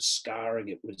terrible, it was scarring,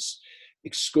 it was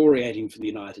excoriating for the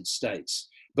United States,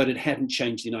 but it hadn't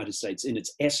changed the United States in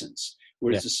its essence.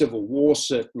 Whereas the Civil War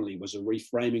certainly was a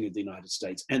reframing of the United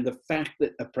States. And the fact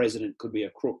that a president could be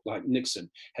a crook like Nixon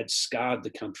had scarred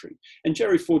the country. And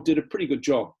Jerry Ford did a pretty good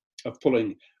job of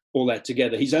pulling all that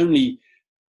together. His only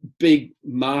big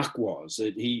mark was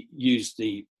that he used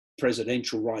the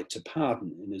presidential right to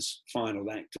pardon in his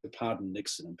final act to pardon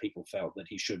Nixon, and people felt that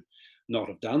he should not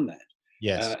have done that.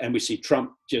 Yes. And we see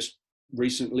Trump just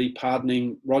recently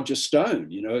pardoning Roger Stone,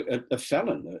 a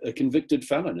felon, a convicted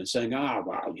felon, and saying,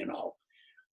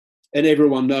 and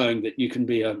everyone knowing that you can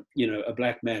be a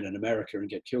black man in America and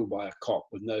get killed by a cop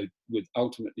with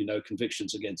ultimately no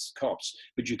convictions against cops,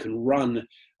 but you can run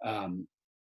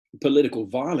political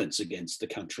violence against the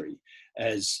country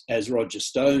as Roger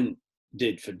Stone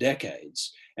did for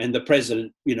decades. And the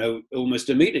president, almost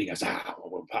immediately goes,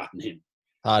 we'll pardon him.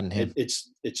 Pardon him.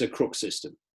 It's a crook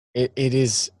system. It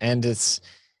is, and it's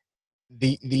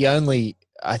the only,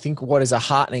 I think, what is a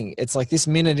heartening, it's like this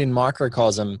minute in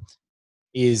microcosm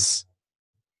is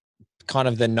kind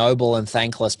of the noble and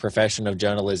thankless profession of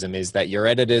journalism, is that your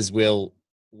editors will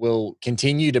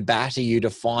continue to batter you to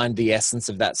find the essence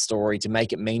of that story, to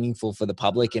make it meaningful for the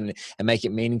public and make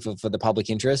it meaningful for the public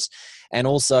interest. And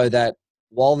also that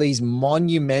while these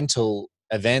monumental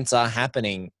events are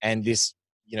happening and this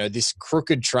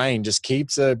crooked train just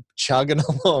keeps chugging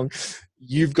along,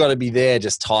 you've got to be there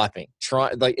just typing.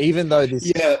 Even though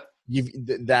this,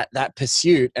 that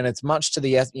pursuit, and it's much to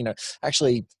the,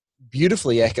 actually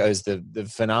beautifully echoes the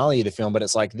finale of the film, but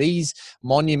it's like these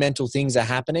monumental things are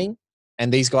happening,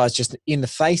 and these guys just in the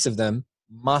face of them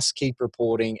must keep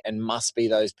reporting and must be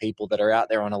those people that are out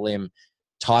there on a limb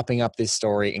typing up this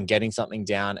story and getting something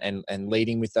down and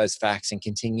leading with those facts and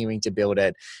continuing to build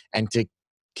it and to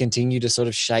continue to sort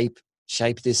of shape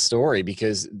this story,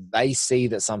 because they see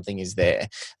that something is there.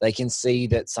 They can see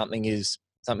that something is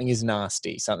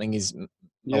nasty, something is.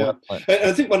 Yeah,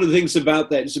 I think one of the things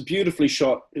about that is beautifully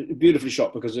shot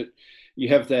because you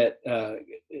have that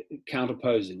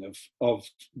counterposing of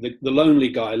the lonely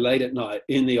guy late at night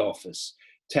in the office,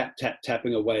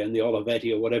 tapping away on the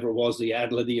Olivetti or whatever it was, the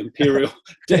Adler, the Imperial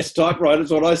desk typewriter.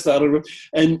 That's what I started with,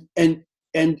 and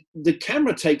the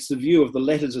camera takes the view of the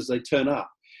letters as they turn up.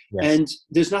 Yes. And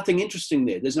there's nothing interesting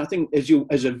there. There's nothing,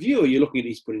 as a viewer, you're looking at,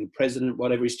 he's putting the president,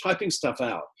 whatever, he's typing stuff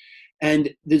out. And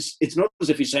it's not as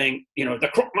if he's saying, the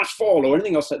crook must fall or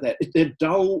anything else like that. They're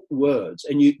dull words,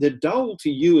 and they're dull to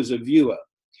you as a viewer.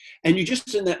 And you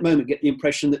just in that moment get the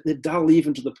impression that they're dull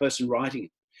even to the person writing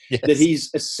it. Yes. That he's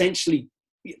essentially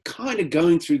kind of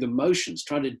going through the motions,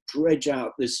 trying to dredge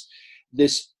out this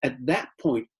at that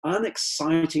point,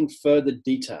 unexciting further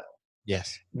detail.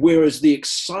 Yes. Whereas the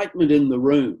excitement in the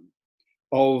room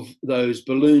of those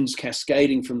balloons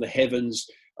cascading from the heavens,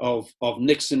 of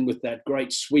Nixon with that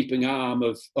great sweeping arm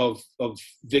of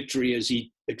victory as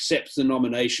he accepts the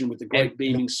nomination with the great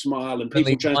beaming smile, and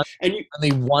people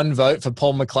only one vote for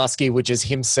Paul McCluskey, which is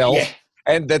himself. Yeah.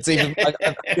 And that's even,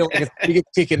 I feel like it's a bigger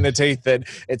kick in the teeth that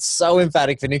it's so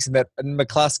emphatic for Nixon that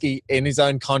McCluskey in his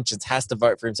own conscience has to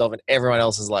vote for himself, and everyone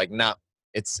else is like, nah,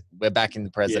 we're back in the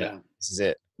president. Yeah. This is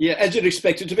it. Yeah, as you'd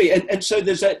expect it to be. And so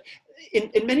there's that,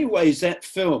 in many ways, that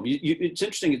film, it's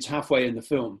interesting it's halfway in the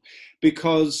film,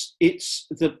 because it's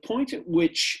the point at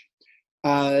which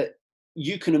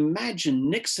you can imagine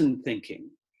Nixon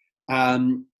thinking,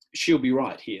 she'll be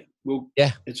right here. Well,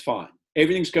 yeah, it's fine.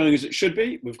 Everything's going as it should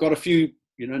be. We've got a few,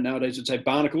 nowadays would say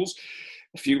barnacles,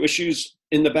 a few issues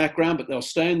in the background, but they'll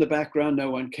stay in the background. No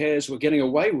one cares. We're getting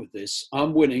away with this.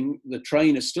 I'm winning. The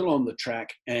train is still on the track,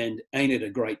 and ain't it a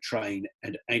great train,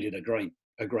 and ain't it a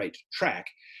great track.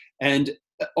 And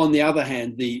on the other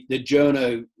hand, the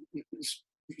journo,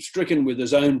 stricken with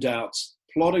his own doubts,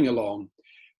 plodding along,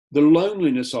 the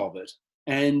loneliness of it.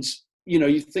 And,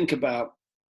 you think about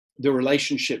the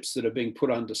relationships that are being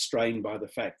put under strain by the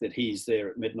fact that he's there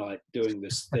at midnight doing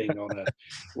this thing on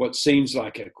what seems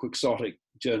like a quixotic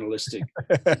journalistic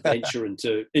venture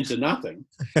into nothing,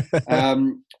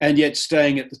 and yet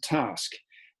staying at the task.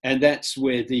 And that's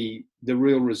where the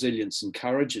real resilience and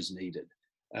courage is needed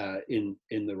in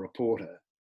the reporter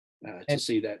to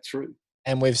see that through.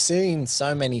 And we've seen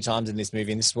so many times in this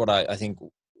movie, and this is what I think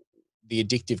the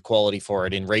addictive quality for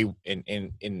it in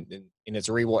its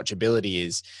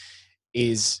rewatchability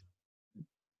is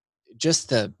just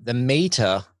the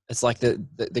meter. It's like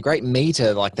the great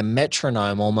meter, like the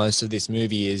metronome almost of this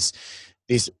movie is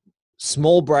this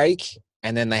small break,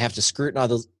 and then they have to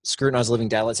scrutinize living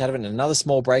daylights out of it, and another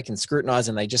small break and scrutinize,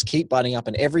 and they just keep butting up,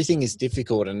 and everything is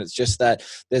difficult. And it's just that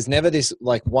there's never this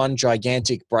like one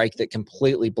gigantic break that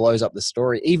completely blows up the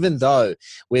story, even though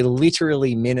we're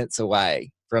literally minutes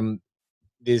away from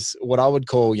this, what I would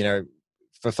call,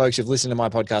 for folks who've listened to my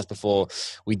podcast before,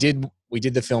 we did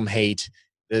the film Heat.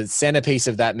 The centerpiece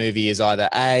of that movie is either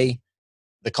A,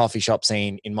 the coffee shop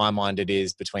scene, in my mind it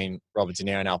is, between Robert De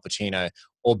Niro and Al Pacino,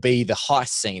 or B, the heist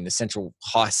scene, the central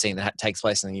heist scene that takes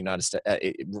place in the United States,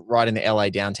 right in the LA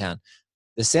downtown.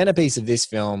 The centerpiece of this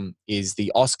film is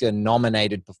the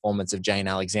Oscar-nominated performance of Jane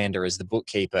Alexander as the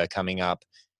bookkeeper coming up,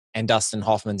 and Dustin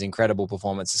Hoffman's incredible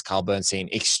performance as Carl Bernstein,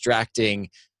 extracting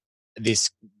this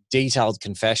detailed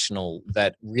confessional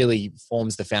that really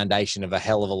forms the foundation of a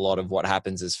hell of a lot of what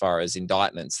happens as far as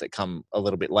indictments that come a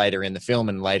little bit later in the film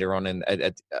and later on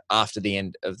after the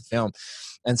end of the film.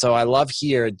 And so I love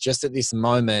here, just at this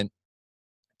moment,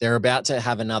 they're about to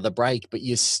have another break, but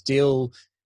you're still,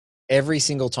 every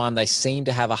single time they seem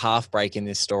to have a half break in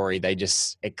this story,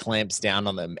 it clamps down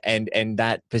on them. And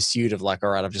that pursuit of like, all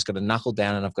right, I've just got to knuckle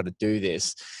down and I've got to do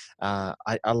this.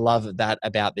 I love that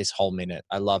about this whole minute.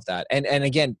 I love that. And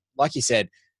again, like you said,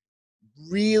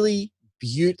 really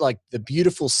like the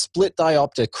beautiful split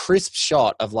diopter crisp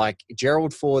shot of like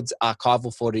Gerald Ford's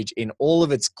archival footage in all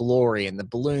of its glory, and the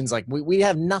balloons. Like we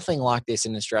have nothing like this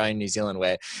in Australia and New Zealand,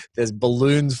 where there's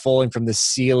balloons falling from the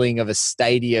ceiling of a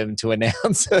stadium to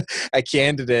announce a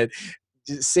candidate.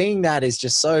 Seeing that is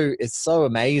just it's so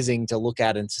amazing to look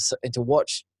at and to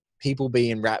watch people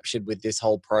be enraptured with this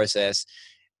whole process.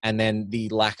 And then the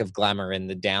lack of glamour in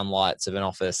the downlights of an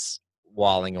office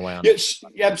whiling around. Yes,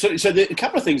 yeah, absolutely. So a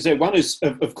couple of things there. One is,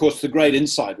 of course, the great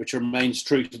insight, which remains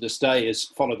true to this day, is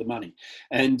follow the money.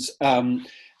 And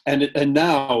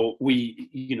now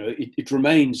it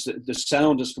remains the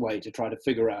soundest way to try to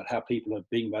figure out how people are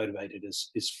being motivated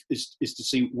is to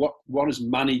see what is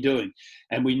money doing.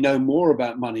 And we know more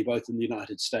about money both in the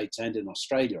United States and in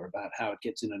Australia about how it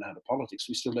gets in and out of politics.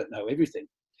 We still don't know everything,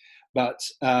 but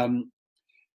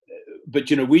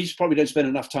we probably don't spend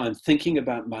enough time thinking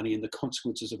about money and the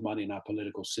consequences of money in our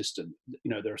political system.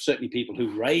 There are certainly people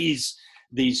who raise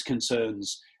these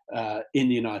concerns in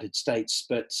the United States,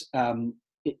 but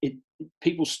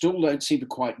people still don't seem to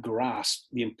quite grasp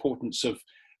the importance of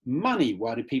money.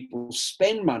 Why do people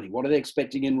spend money? What are they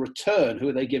expecting in return? Who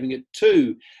are they giving it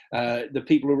to? The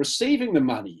people who are receiving the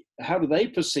money, how do they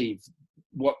perceive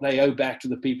what they owe back to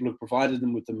the people who provided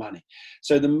them with the money?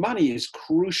 So the money is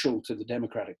crucial to the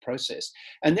democratic process.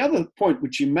 And the other point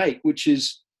which you make, which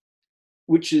is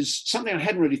something I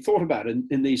hadn't really thought about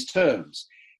in these terms,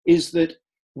 is that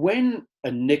when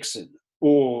a Nixon,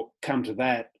 or come to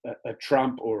that, a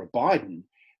Trump or a Biden,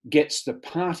 gets the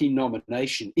party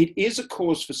nomination, it is a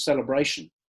cause for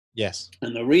celebration. Yes.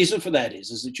 And the reason for that is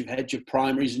that you've had your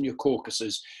primaries and your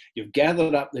caucuses, you've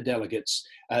gathered up the delegates,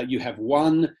 you have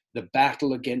won the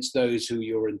battle against those who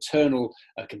your internal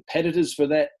competitors for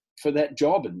that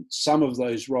job. And some of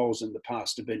those roles in the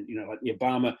past have been, like the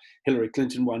Obama-Hillary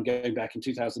Clinton one going back in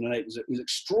 2008 was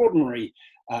extraordinary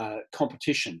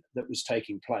competition that was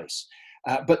taking place.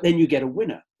 But then you get a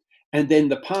winner. And then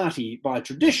the party, by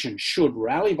tradition, should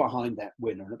rally behind that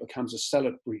winner, and it becomes a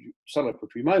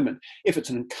celebratory moment. If it's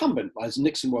an incumbent, as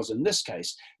Nixon was in this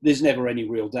case, there's never any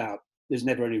real doubt. There's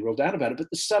never any real doubt about it. But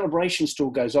the celebration still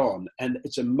goes on, and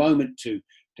it's a moment to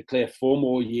declare 4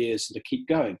 more years and to keep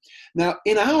going. Now,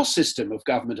 in our system of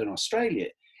government in Australia,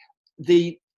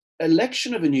 the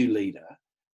election of a new leader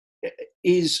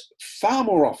is far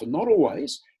more often, not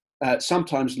always,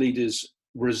 sometimes leaders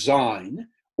resign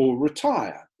or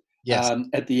retire. Yes.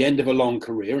 At the end of a long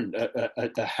career, and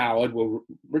Howard will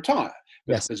retire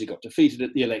because he got defeated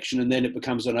at the election, and then it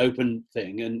becomes an open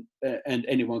thing, and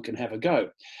anyone can have a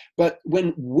go. But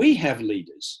when we have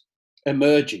leaders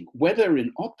emerging, whether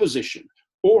in opposition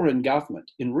or in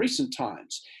government in recent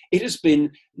times, it has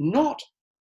been not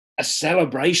a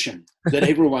celebration that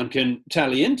everyone can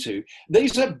tally into.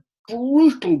 These are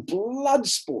brutal blood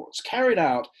sports carried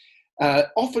out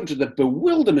often to the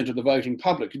bewilderment of the voting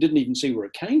public, who didn't even see where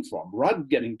it came from. Rudd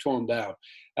getting torn down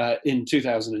in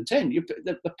 2010.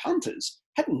 The punters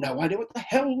had no idea what the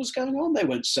hell was going on. They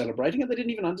weren't celebrating it. They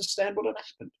didn't even understand what had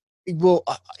happened. Well,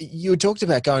 you talked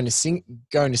about going to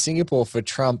Singapore for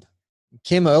Trump,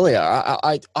 Kim, earlier.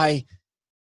 I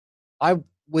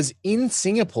was in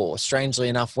Singapore, strangely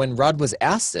enough, when Rudd was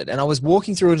ousted, and I was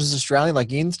walking through it as an Australian,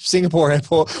 like in Singapore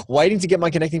airport, waiting to get my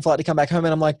connecting flight to come back home,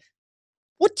 and I'm like,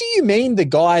 what do you mean the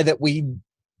guy that we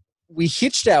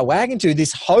hitched our wagon to,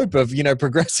 this hope of,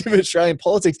 progressive Australian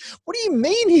politics? What do you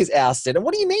mean he's ousted? And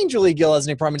what do you mean Julia Gillard is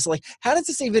new prime minister? Like, how does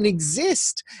this even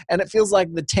exist? And it feels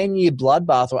like the 10-year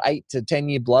bloodbath, or 8 to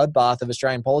 10-year bloodbath of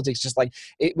Australian politics, just like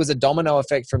it was a domino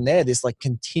effect from there, this like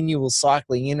continual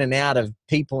cycling in and out of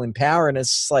people in power. And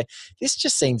it's just like, this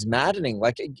just seems maddening.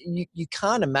 Like you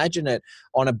can't imagine it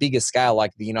on a bigger scale,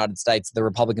 like the United States, the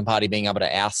Republican Party being able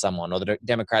to oust someone, or the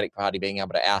Democratic Party being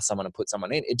able to oust someone and put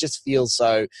someone in. It just feels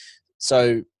so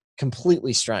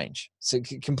completely strange.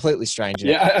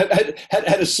 Yeah, I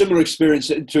had a similar experience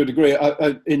to a degree.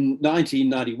 In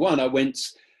 1991,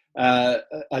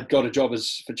 I'd got a job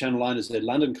for Channel 9 as their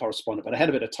London correspondent, but I had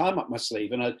a bit of time up my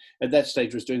sleeve, and I, at that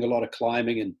stage, was doing a lot of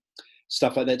climbing and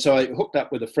stuff like that. So I hooked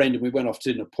up with a friend, and we went off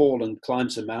to Nepal and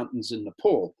climbed some mountains in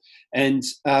Nepal, and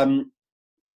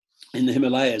in the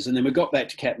Himalayas. And then we got back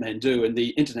to Kathmandu, and the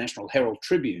International Herald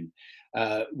Tribune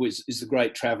is the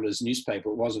great traveller's newspaper.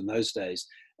 It was in those days,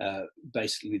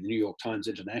 basically the New York Times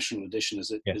International edition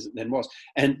as it then was.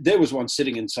 And there was one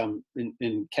sitting in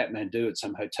Kathmandu at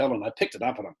some hotel, and I picked it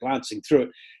up and I'm glancing through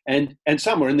it. And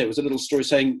somewhere in there was a little story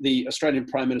saying the Australian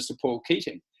Prime Minister Paul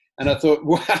Keating. And I thought,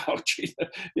 wow, gee,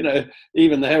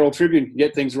 even the Herald Tribune can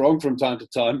get things wrong from time to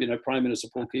time, Prime Minister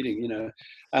Paul Keating,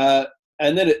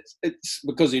 and then it's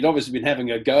because he'd obviously been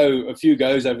having a few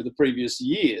goes over the previous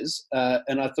years.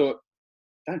 And I thought,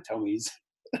 don't tell me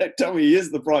he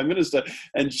is the Prime Minister.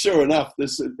 And sure enough,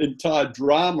 this entire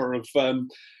drama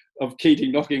of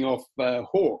Keating knocking off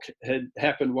Hawke had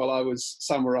happened while I was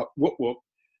somewhere up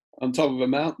on top of a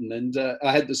mountain. And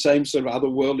I had the same sort of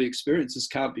otherworldly experience. This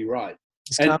can't be right.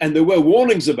 And there were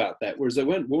warnings about that, whereas there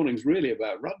weren't warnings really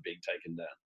about Rudd being taken down.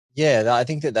 Yeah, I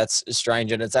think that's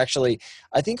strange. And it's actually,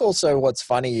 I think also what's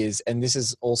funny is, and this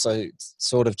is also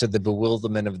sort of to the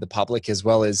bewilderment of the public as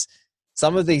well, as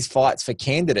some of these fights for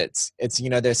candidates, it's,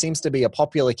 there seems to be a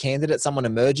popular candidate, someone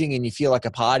emerging, and you feel like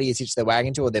a party has hitched their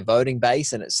wagon to, or their voting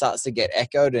base, and it starts to get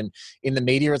echoed. And in the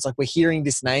media, it's like, we're hearing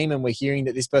this name and we're hearing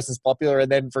that this person's popular. And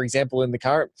then, for example, in the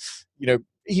current,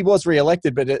 he was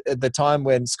re-elected, but at the time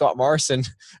when Scott Morrison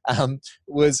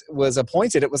was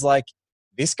appointed, it was like,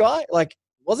 this guy, like,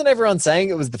 wasn't everyone saying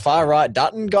it was the far right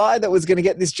Dutton guy that was going to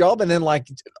get this job? And then like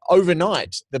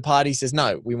overnight, the party says,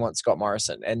 no, we want Scott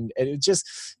Morrison. And it just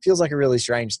feels like a really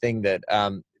strange thing that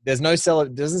there's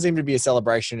doesn't seem to be a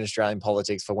celebration in Australian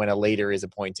politics for when a leader is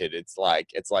appointed. It's like,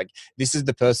 this is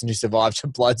the person who survived a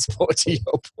blood sport, to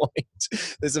your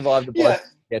point. They survived a blood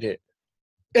sport to get here.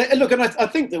 And look, and I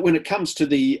think that when it comes to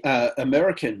the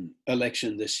American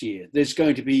election this year, there's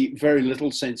going to be very little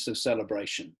sense of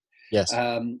celebration. Yes.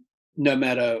 No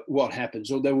matter what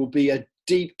happens, or there will be a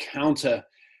deep counter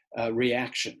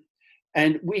reaction.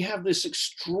 And we have this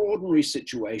extraordinary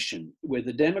situation where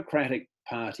the Democratic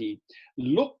Party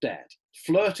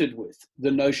flirted with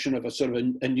the notion of a sort of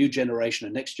a new generation,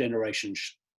 a next generation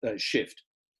shift,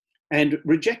 and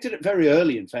rejected it very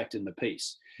early, in fact, in the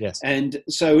piece. Yes. And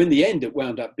so in the end, it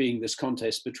wound up being this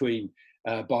contest between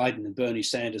Biden and Bernie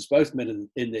Sanders, both men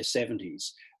in their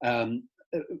 70s.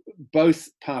 Both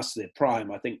past their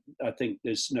prime. I think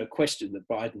there's no question that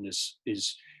Biden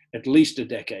is at least a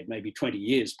decade, maybe 20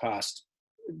 years past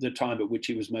the time at which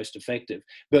he was most effective.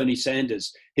 Bernie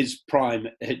Sanders, his prime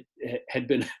had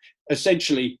been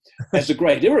essentially as a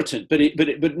great irritant,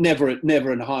 but never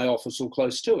in high office or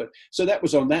close to it. So that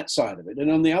was on that side of it.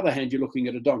 And on the other hand, you're looking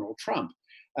at a Donald Trump,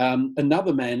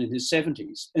 another man in his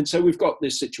 70s. And so we've got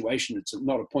this situation. It's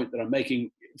not a point that I'm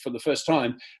making for the first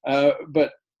time,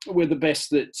 but we're the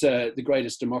best that the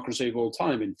greatest democracy of all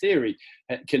time, in theory,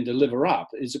 can deliver up,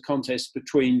 is a contest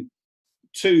between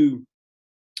two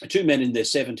men in their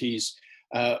 70s,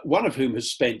 one of whom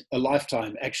has spent a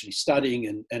lifetime actually studying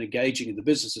and engaging in the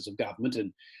businesses of government,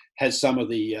 and has some of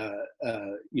the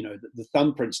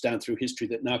thumbprints down through history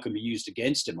that now can be used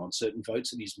against him on certain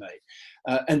votes that he's made,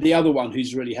 and the other one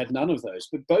who's really had none of those,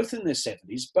 but both in their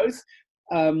 70s, both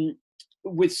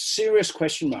with serious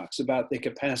question marks about their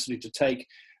capacity to take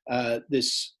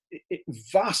this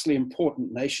vastly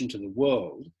important nation to the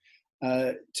world,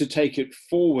 to take it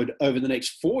forward over the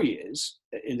next 4 years,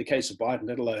 in the case of Biden,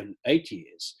 let alone 8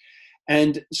 years.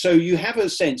 And so you have a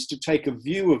sense to take a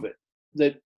view of it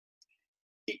that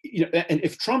and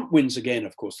if Trump wins again,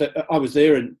 of course, I was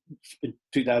there in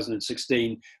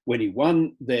 2016 when he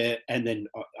won there, and then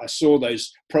I saw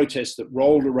those protests that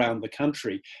rolled around the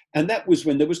country, and that was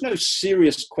when there was no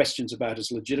serious questions about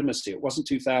his legitimacy. It wasn't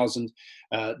 2000,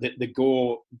 the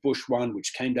Gore-Bush one,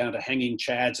 which came down to hanging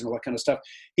chads and all that kind of stuff.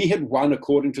 He had won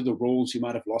according to the rules. He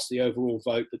might have lost the overall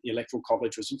vote, but the Electoral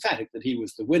College was emphatic that he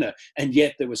was the winner, and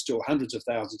yet there were still hundreds of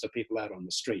thousands of people out on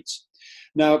the streets.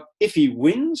 Now, if he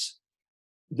wins,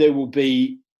 there will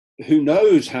be who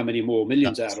knows how many more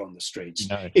millions out on the streets.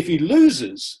 No. If he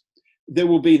loses, there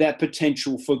will be that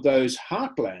potential for those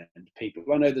heartland people.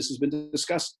 I know this has been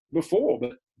discussed before,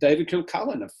 but David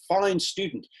Kilcullen, a fine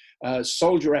student,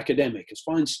 soldier academic, a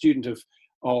fine student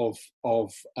of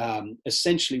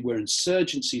essentially where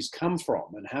insurgencies come from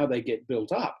and how they get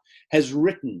built up, has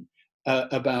written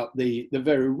about the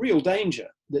very real danger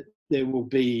that there will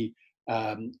be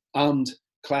armed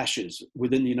clashes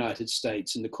within the United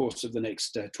States in the course of the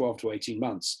next 12 to 18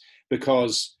 months,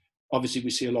 because obviously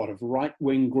we see a lot of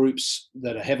right-wing groups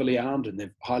that are heavily armed and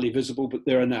they're highly visible, but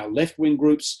there are now left-wing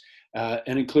groups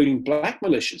and including black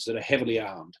militias that are heavily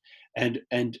armed and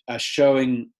are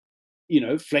showing,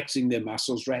 flexing their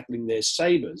muscles, rattling their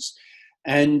sabers.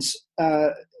 And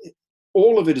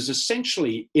all of it is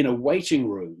essentially in a waiting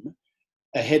room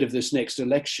ahead of this next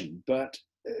election. But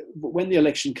when the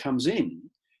election comes in,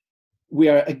 we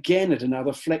are again at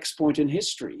another flex point in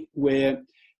history where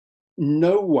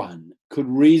no one could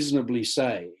reasonably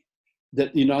say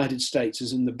that the United States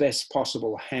is in the best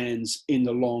possible hands in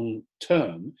the long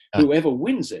term, whoever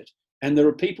wins it. And there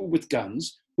are people with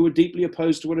guns who are deeply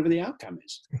opposed to whatever the outcome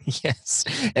is. Yes.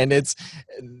 And it's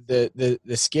the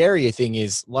scarier thing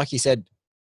is, like you said,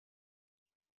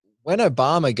 when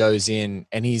Obama goes in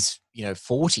and he's,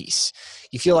 40s,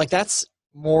 you feel like that's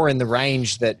more in the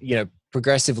range that,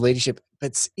 progressive leadership, but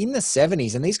it's in the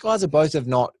 70s, and these guys are both of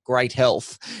not great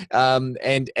health,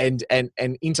 and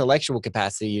intellectual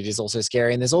capacity. It is also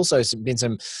scary, and there's also been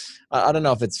some, I don't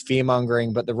know if it's fear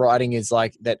mongering, but the writing is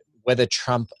like that whether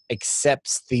Trump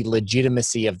accepts the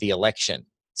legitimacy of the election.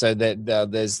 So that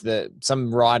there's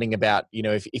some writing about,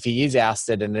 if he is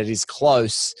ousted and it is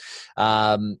close,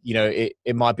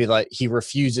 it might be like he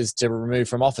refuses to remove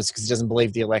from office because he doesn't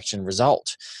believe the election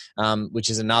result, which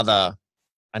is another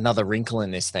wrinkle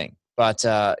in this thing. But,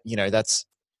 that's...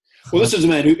 Well, this is a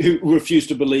man who refused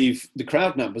to believe the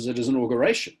crowd numbers at his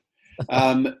inauguration.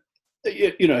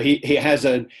 He has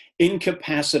an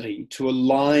incapacity to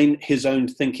align his own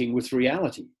thinking with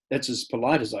reality. That's as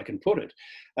polite as I can put it.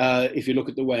 If you look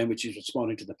at the way in which he's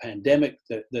responding to the pandemic,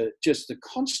 the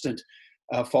constant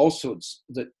falsehoods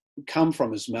that come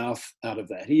from his mouth out of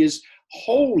that. He is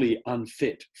wholly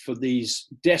unfit for these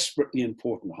desperately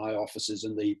important high offices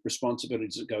and the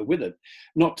responsibilities that go with it.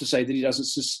 Not to say that he doesn't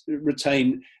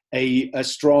retain a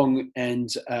strong and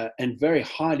very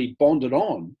highly bonded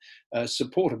on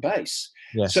supporter base.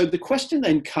 Yes. So the question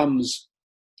then comes,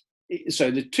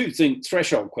 so the two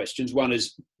threshold questions, one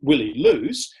is, will he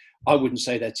lose? I wouldn't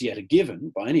say that's yet a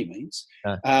given by any means.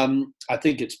 I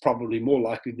think it's probably more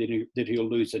likely that he'll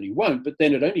lose than he won't. But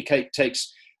then it only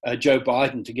takes Joe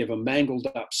Biden to give a mangled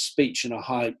up speech in a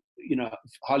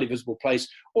highly visible place,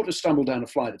 or to stumble down a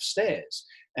flight of stairs.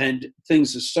 And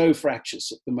things are so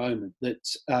fractious at the moment that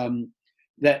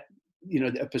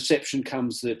a perception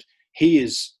comes that he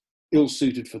is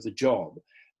ill-suited for the job.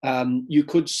 You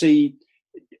could see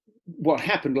what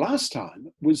happened last time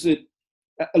was that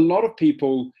a lot of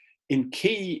people in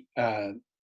key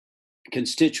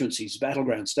constituencies,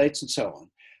 battleground states and so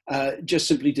on, just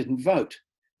simply didn't vote.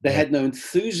 They had no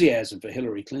enthusiasm for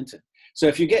Hillary Clinton. So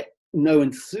if you get no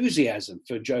enthusiasm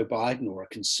for Joe Biden, or a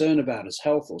concern about his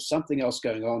health or something else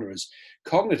going on, or his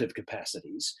cognitive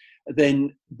capacities,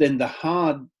 then the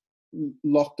hard,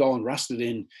 locked on, rusted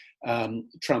in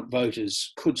Trump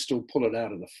voters could still pull it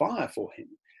out of the fire for him.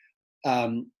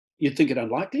 You'd think it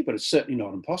unlikely, but it's certainly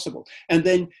not impossible. And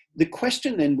then the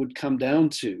question then would come down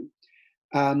to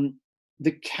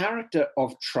the character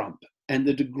of Trump and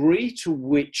the degree to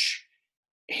which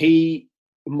he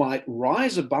might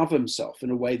rise above himself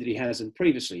in a way that he hasn't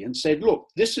previously and said, look,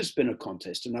 this has been a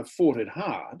contest and I've fought it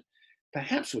hard,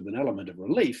 perhaps with an element of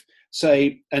relief,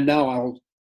 say, and now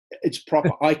it's proper.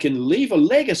 I can leave a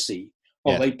legacy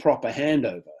of a proper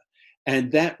handover.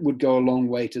 And that would go a long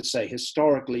way to, say,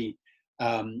 historically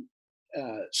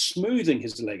smoothing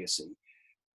his legacy.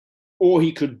 Or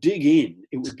he could dig in.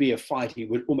 It would be a fight he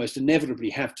would almost inevitably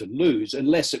have to lose,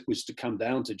 unless it was to come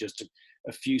down to just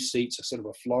a few seats, a sort of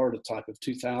a Florida type of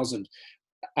 2000,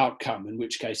 outcome, in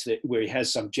which case where he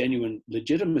has some genuine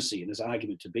legitimacy in his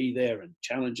argument to be there and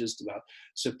challenges to the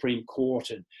Supreme Court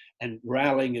and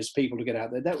rallying his people to get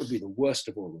out there, that would be the worst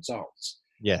of all results.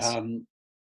 Yes.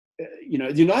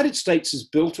 The United States is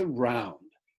built around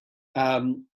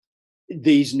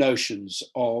these notions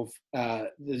of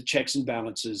the checks and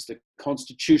balances, the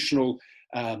constitutional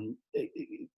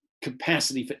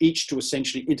capacity for each to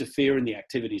essentially interfere in the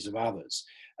activities of others.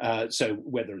 So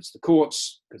whether it's the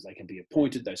courts, because they can be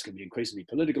appointed, those can be increasingly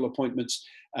political appointments,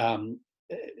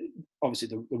 obviously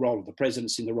the role of the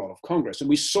presidency and the role of Congress. And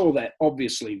we saw that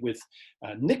obviously with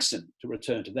Nixon, to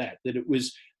return to that it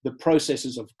was the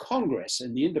processes of Congress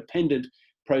and the independent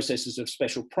processes of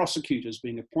special prosecutors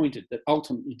being appointed that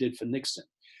ultimately did for Nixon.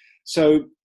 So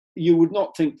you would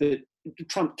not think that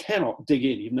Trump cannot dig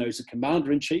in, even though he's the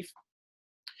commander-in-chief.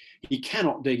 He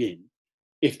cannot dig in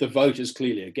if the vote is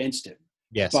clearly against him.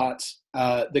 Yes. But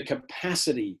the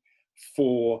capacity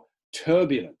for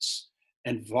turbulence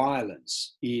and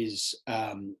violence is,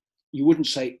 you wouldn't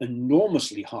say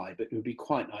enormously high, but it would be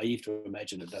quite naive to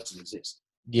imagine it doesn't exist.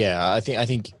 Yeah, I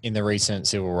think in the recent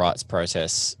civil rights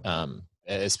protests,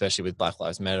 especially with Black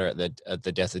Lives Matter at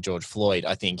the death of George Floyd,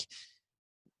 I think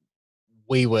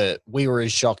we were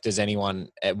as shocked as anyone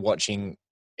at watching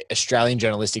Australian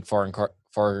journalistic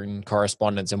foreign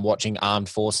correspondents and watching armed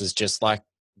forces just like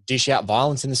dish out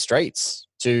violence in the streets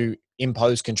to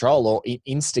impose control or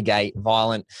instigate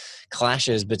violent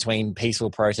clashes between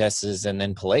peaceful protesters and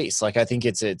then police. Like, I think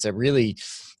it's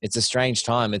a strange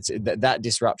time. That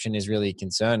disruption is really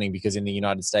concerning because in the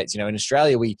United States, in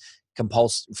Australia, we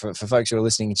for folks who are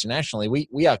listening internationally,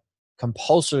 we are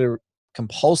compulsorily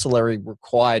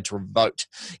required to vote.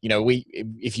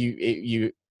 If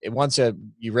you once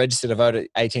you register to vote at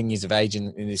 18 years of age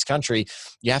in this country,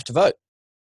 you have to vote.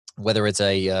 Whether it's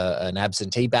an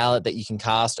absentee ballot that you can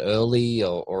cast early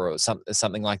or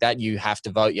something like that, you have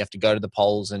to vote. You have to go to the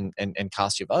polls and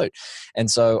cast your vote.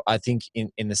 And so I think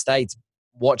in the States,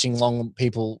 watching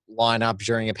people line up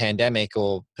during a pandemic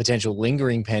or potential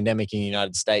lingering pandemic in the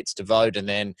United States to vote, and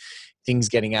then things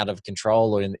getting out of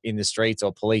control or in the streets,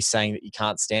 or police saying that you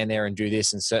can't stand there and do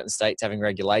this, in certain states having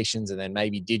regulations, and then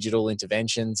maybe digital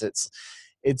interventions.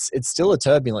 It's still a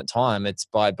turbulent time. It's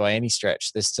by any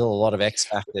stretch. There's still a lot of X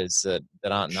factors that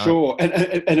aren't known. Sure.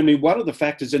 And I mean, one of the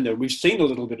factors in there, we've seen a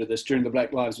little bit of this during the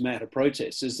Black Lives Matter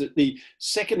protests, is that the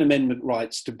Second Amendment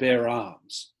rights to bear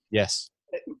arms, yes,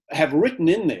 have written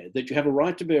in there that you have a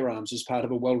right to bear arms as part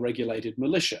of a well-regulated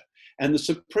militia. And the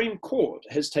Supreme Court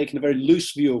has taken a very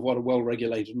loose view of what a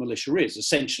well-regulated militia is.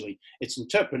 Essentially, it's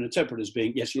interpreted as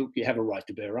being, yes, look, you have a right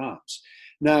to bear arms.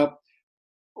 Now,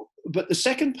 but the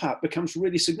second part becomes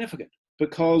really significant,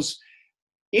 because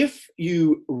if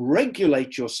you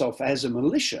regulate yourself as a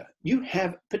militia, you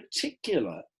have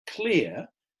particular, clear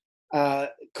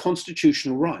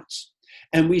constitutional rights.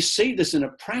 And we see this in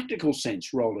a practical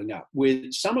sense rolling up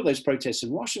with some of those protests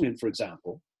in Washington, for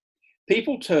example.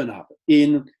 People turn up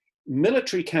in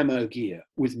military camo gear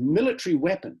with military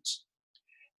weapons.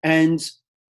 And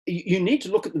you need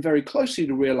to look at them very closely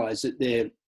to realize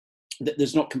that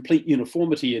there's not complete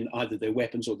uniformity in either their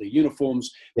weapons or their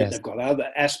uniforms, that yes, they've got other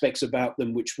aspects about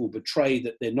them which will betray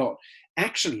that they're not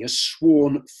actually a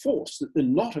sworn force, that they're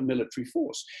not a military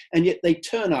force. And yet they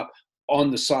turn up on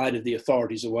the side of the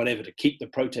authorities or whatever to keep the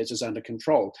protesters under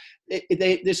control.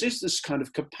 This is this kind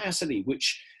of capacity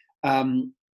which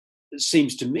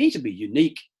seems to me to be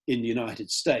unique in the United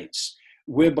States,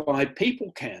 whereby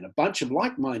people a bunch of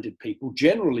like-minded people,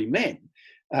 generally men,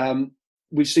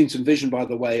 we've seen some vision, by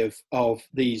the way, of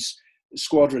these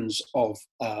squadrons of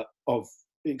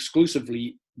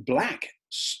exclusively black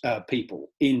people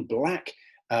in black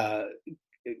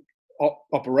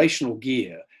operational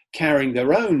gear, carrying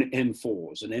their own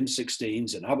M4s and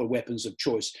M16s and other weapons of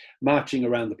choice, marching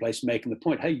around the place, making the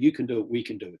point, hey, you can do it, we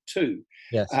can do it too.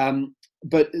 yes,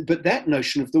 but that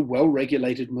notion of the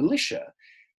well-regulated militia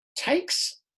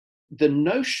takes the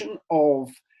notion of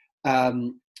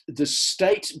the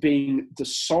state being the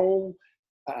sole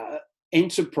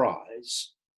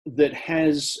enterprise that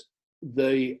has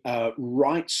the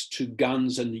rights to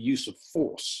guns and the use of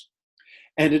force.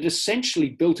 And it essentially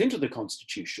built into the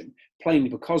Constitution, plainly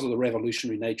because of the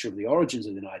revolutionary nature of the origins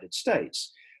of the United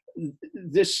States,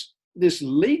 this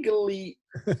legally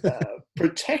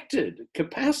protected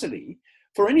capacity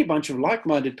for any bunch of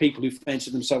like-minded people who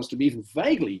fancy themselves to be even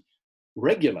vaguely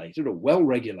regulated or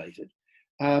well-regulated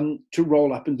to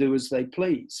roll up and do as they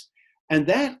please. And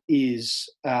that is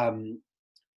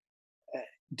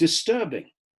disturbing.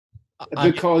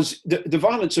 because the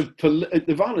violence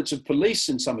of police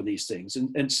in some of these things,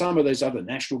 and some of those other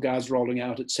National Guards rolling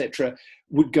out, etc.,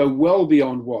 would go well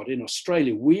beyond what in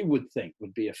Australia we would think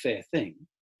would be a fair thing.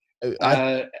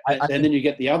 And then you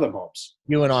get the other mobs.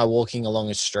 You and I walking along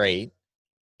a street.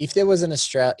 If there was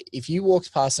if you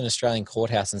walked past an Australian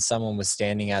courthouse and someone was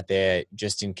standing out there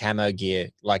just in camo gear,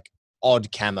 like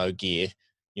odd camo gear,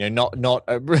 you know, not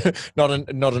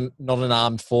an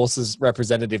armed forces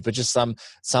representative, but just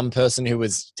some person who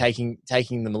was taking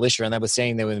the militia, and they were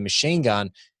standing there with a machine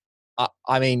gun.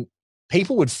 I mean,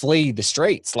 people would flee the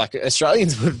streets. Like,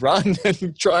 Australians would run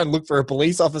and try and look for a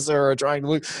police officer, or trying to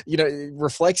look, you know,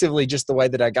 reflexively, just the way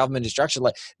that our government is structured.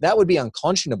 Like, that would be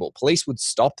unconscionable. Police would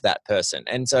stop that person.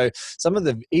 And so some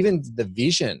of even the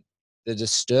vision, the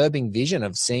disturbing vision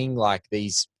of seeing like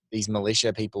these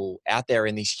militia people out there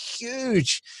in these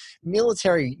huge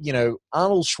military, you know,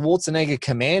 Arnold Schwarzenegger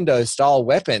commando style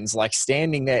weapons, like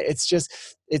standing there. It's just,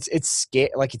 it's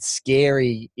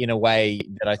scary in a way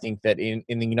that I think that in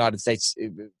the United States,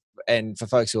 and for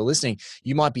folks who are listening,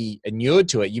 you might be inured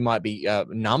to it, you might be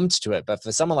numbed to it. But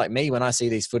for someone like me, when I see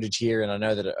these footage here, and I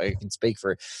know that I can speak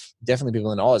for definitely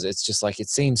people in Oz, it's just like, it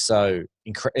seems so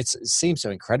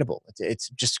incredible. It's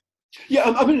just.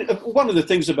 Yeah, I mean, one of the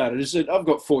things about it is that I've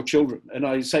got 4 children, and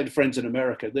I say to friends in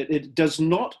America that it does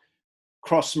not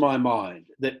cross my mind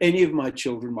that any of my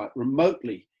children might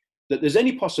remotely, that there's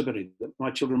any possibility that my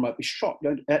children might be shot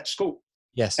at school.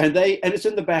 Yes. And it's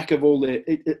in the back of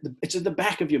it's in the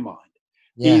back of your mind.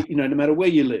 Yeah. You know, no matter where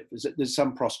you live, there's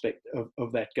some prospect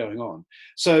of that going on.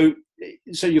 So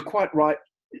you're quite right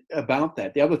about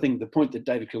that. The point that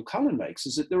David Kilcullen makes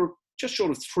is that there are just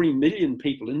short of 3 million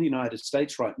people in the United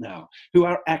States right now who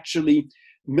are actually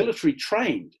military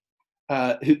trained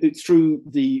through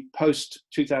the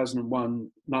post-2001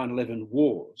 9/11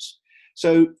 wars.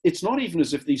 So it's not even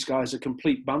as if these guys are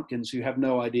complete bumpkins who have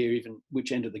no idea even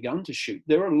which end of the gun to shoot.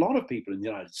 There are a lot of people in the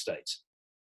United States.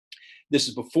 This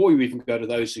is before you even go to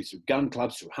those who, through gun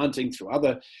clubs, through hunting, through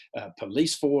other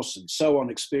police force and so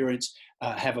on experience,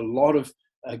 have a lot of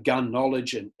gun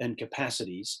knowledge and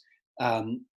capacities.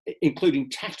 Including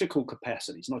tactical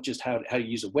capacities, not just how you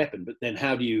use a weapon, but then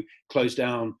how do you close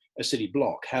down a city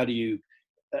block? How do you,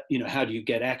 how do you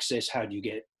get access? How do you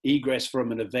get egress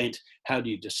from an event? How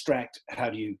do you distract? How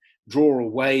do you draw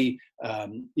away,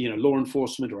 law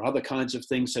enforcement or other kinds of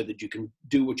things so that you can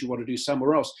do what you want to do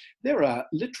somewhere else? There are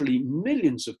literally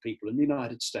millions of people in the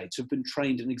United States who've been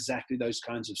trained in exactly those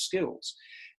kinds of skills.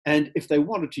 And if they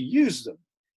wanted to use them,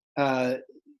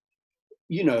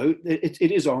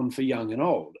 it is on for young and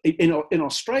old. In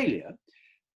Australia,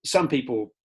 some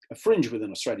people, a fringe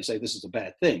within Australia, say this is a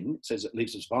bad thing. It says it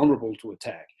leaves us vulnerable to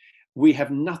attack. We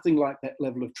have nothing like that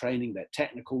level of training, that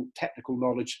technical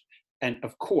knowledge, and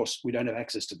of course, we don't have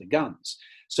access to the guns.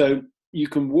 So you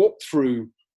can walk through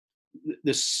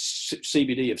the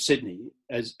CBD of Sydney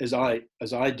as I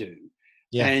do,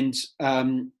 yeah.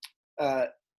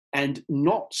 and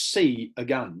not see a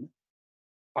gun.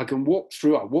 I walk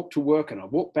to work and I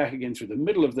walk back again through the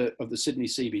middle of the Sydney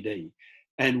CBD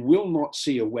and will not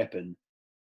see a weapon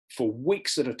for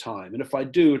weeks at a time. And if I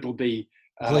do, it'll be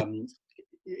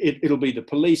it'll be the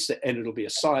police, and it'll be a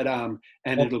sidearm,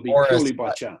 and it'll be purely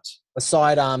by chance. A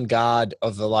sidearm guard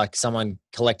of someone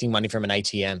collecting money from an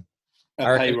ATM.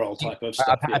 A payroll type of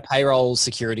stuff. A payroll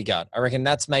security guard. I reckon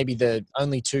that's maybe the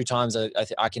only 2 times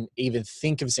I can even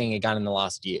think of seeing a gun in the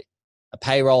last year. A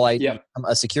payroll,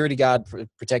 a security guard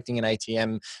protecting an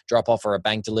ATM drop off, or a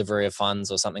bank delivery of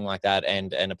funds or something like that,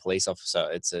 and a police officer.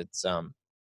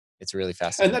 It's really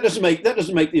fascinating. And that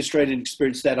doesn't make the Australian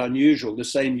experience that unusual. The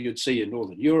same you'd see in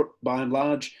Northern Europe by and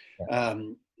large. Yeah.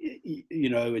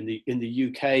 In the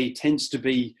UK tends to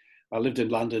be. I lived in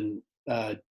London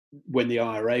when the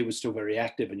IRA was still very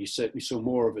active, and you certainly saw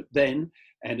more of it then.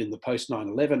 And in the post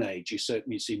 9/11 age, you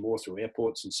certainly see more through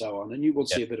airports and so on. And you will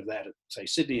see a bit of that at, say,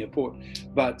 Sydney Airport.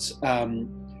 But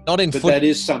that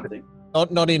is something.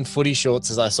 Not in footy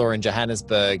shorts as I saw in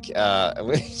Johannesburg.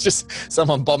 Just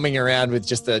someone bombing around with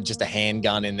just a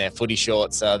handgun in their footy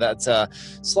shorts. That's a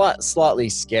slightly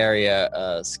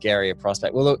scarier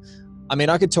prospect. Well, look, I mean,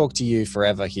 I could talk to you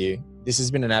forever, Hugh. This has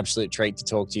been an absolute treat to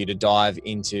talk to you, to dive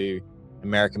into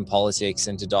American politics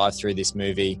and to dive through this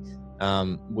movie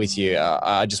with you.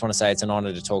 I just want to say it's an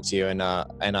honor to talk to you, and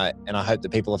I hope that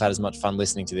people have had as much fun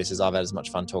listening to this as I've had as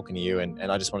much fun talking to you.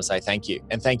 And I just want to say thank you,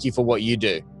 and thank you for what you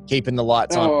do, keeping the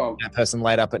lights on, that person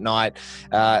late up at night,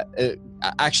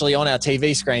 actually on our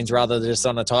TV screens rather than just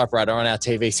on a typewriter, on our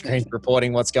TV screens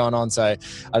reporting what's going on. So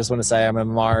I just want to say I'm an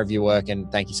admirer of your work,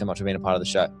 and thank you so much for being a part of the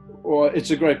show. Well,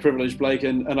 it's a great privilege, Blake,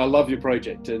 and I love your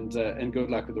project, and good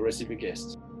luck with the rest of your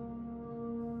guests.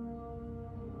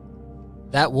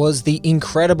 That was the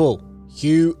incredible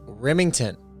Hugh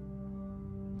Remington,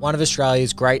 one of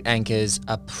Australia's great anchors.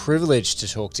 A privilege to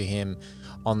talk to him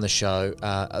on the show.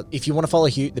 If you want to follow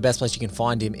Hugh, the best place you can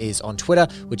find him is on Twitter,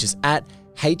 which is at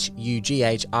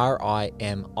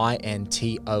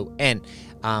HUGHRIMINTON.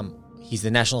 He's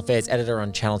the National Affairs Editor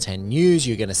on Channel 10 News.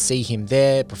 You're going to see him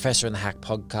there, Professor in the Hack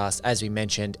podcast, as we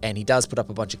mentioned, and he does put up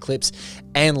a bunch of clips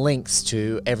and links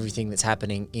to everything that's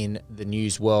happening in the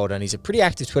news world, and he's a pretty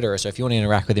active Twitterer, so if you want to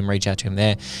interact with him, reach out to him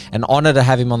there. An honor to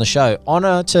have him on the show.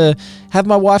 Honor to have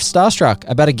my wife starstruck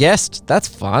about a guest. That's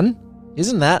fun.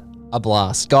 Isn't that a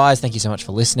blast? Guys, thank you so much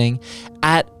for listening.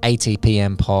 At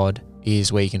ATPM Pod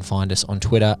is where you can find us on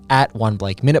Twitter. At One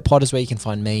Blake Minute Pod is where you can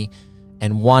find me.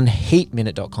 And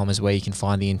OneHeatMinute.com is where you can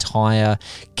find the entire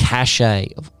cachet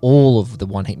of all of the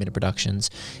One Heat Minute productions,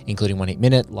 including One Heat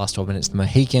Minute, Last 12 Minutes, The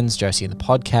Mohicans, Josie and the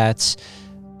Podcats,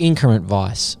 Increment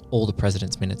Vice, All the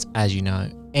President's Minutes, as you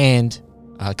know, and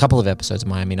a couple of episodes of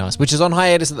Miami Nice, which is on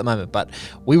hiatus at the moment, but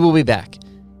we will be back.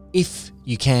 If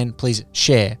you can, please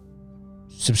share,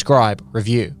 subscribe,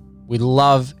 review. We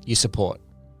love your support.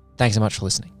 Thanks so much for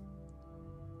listening.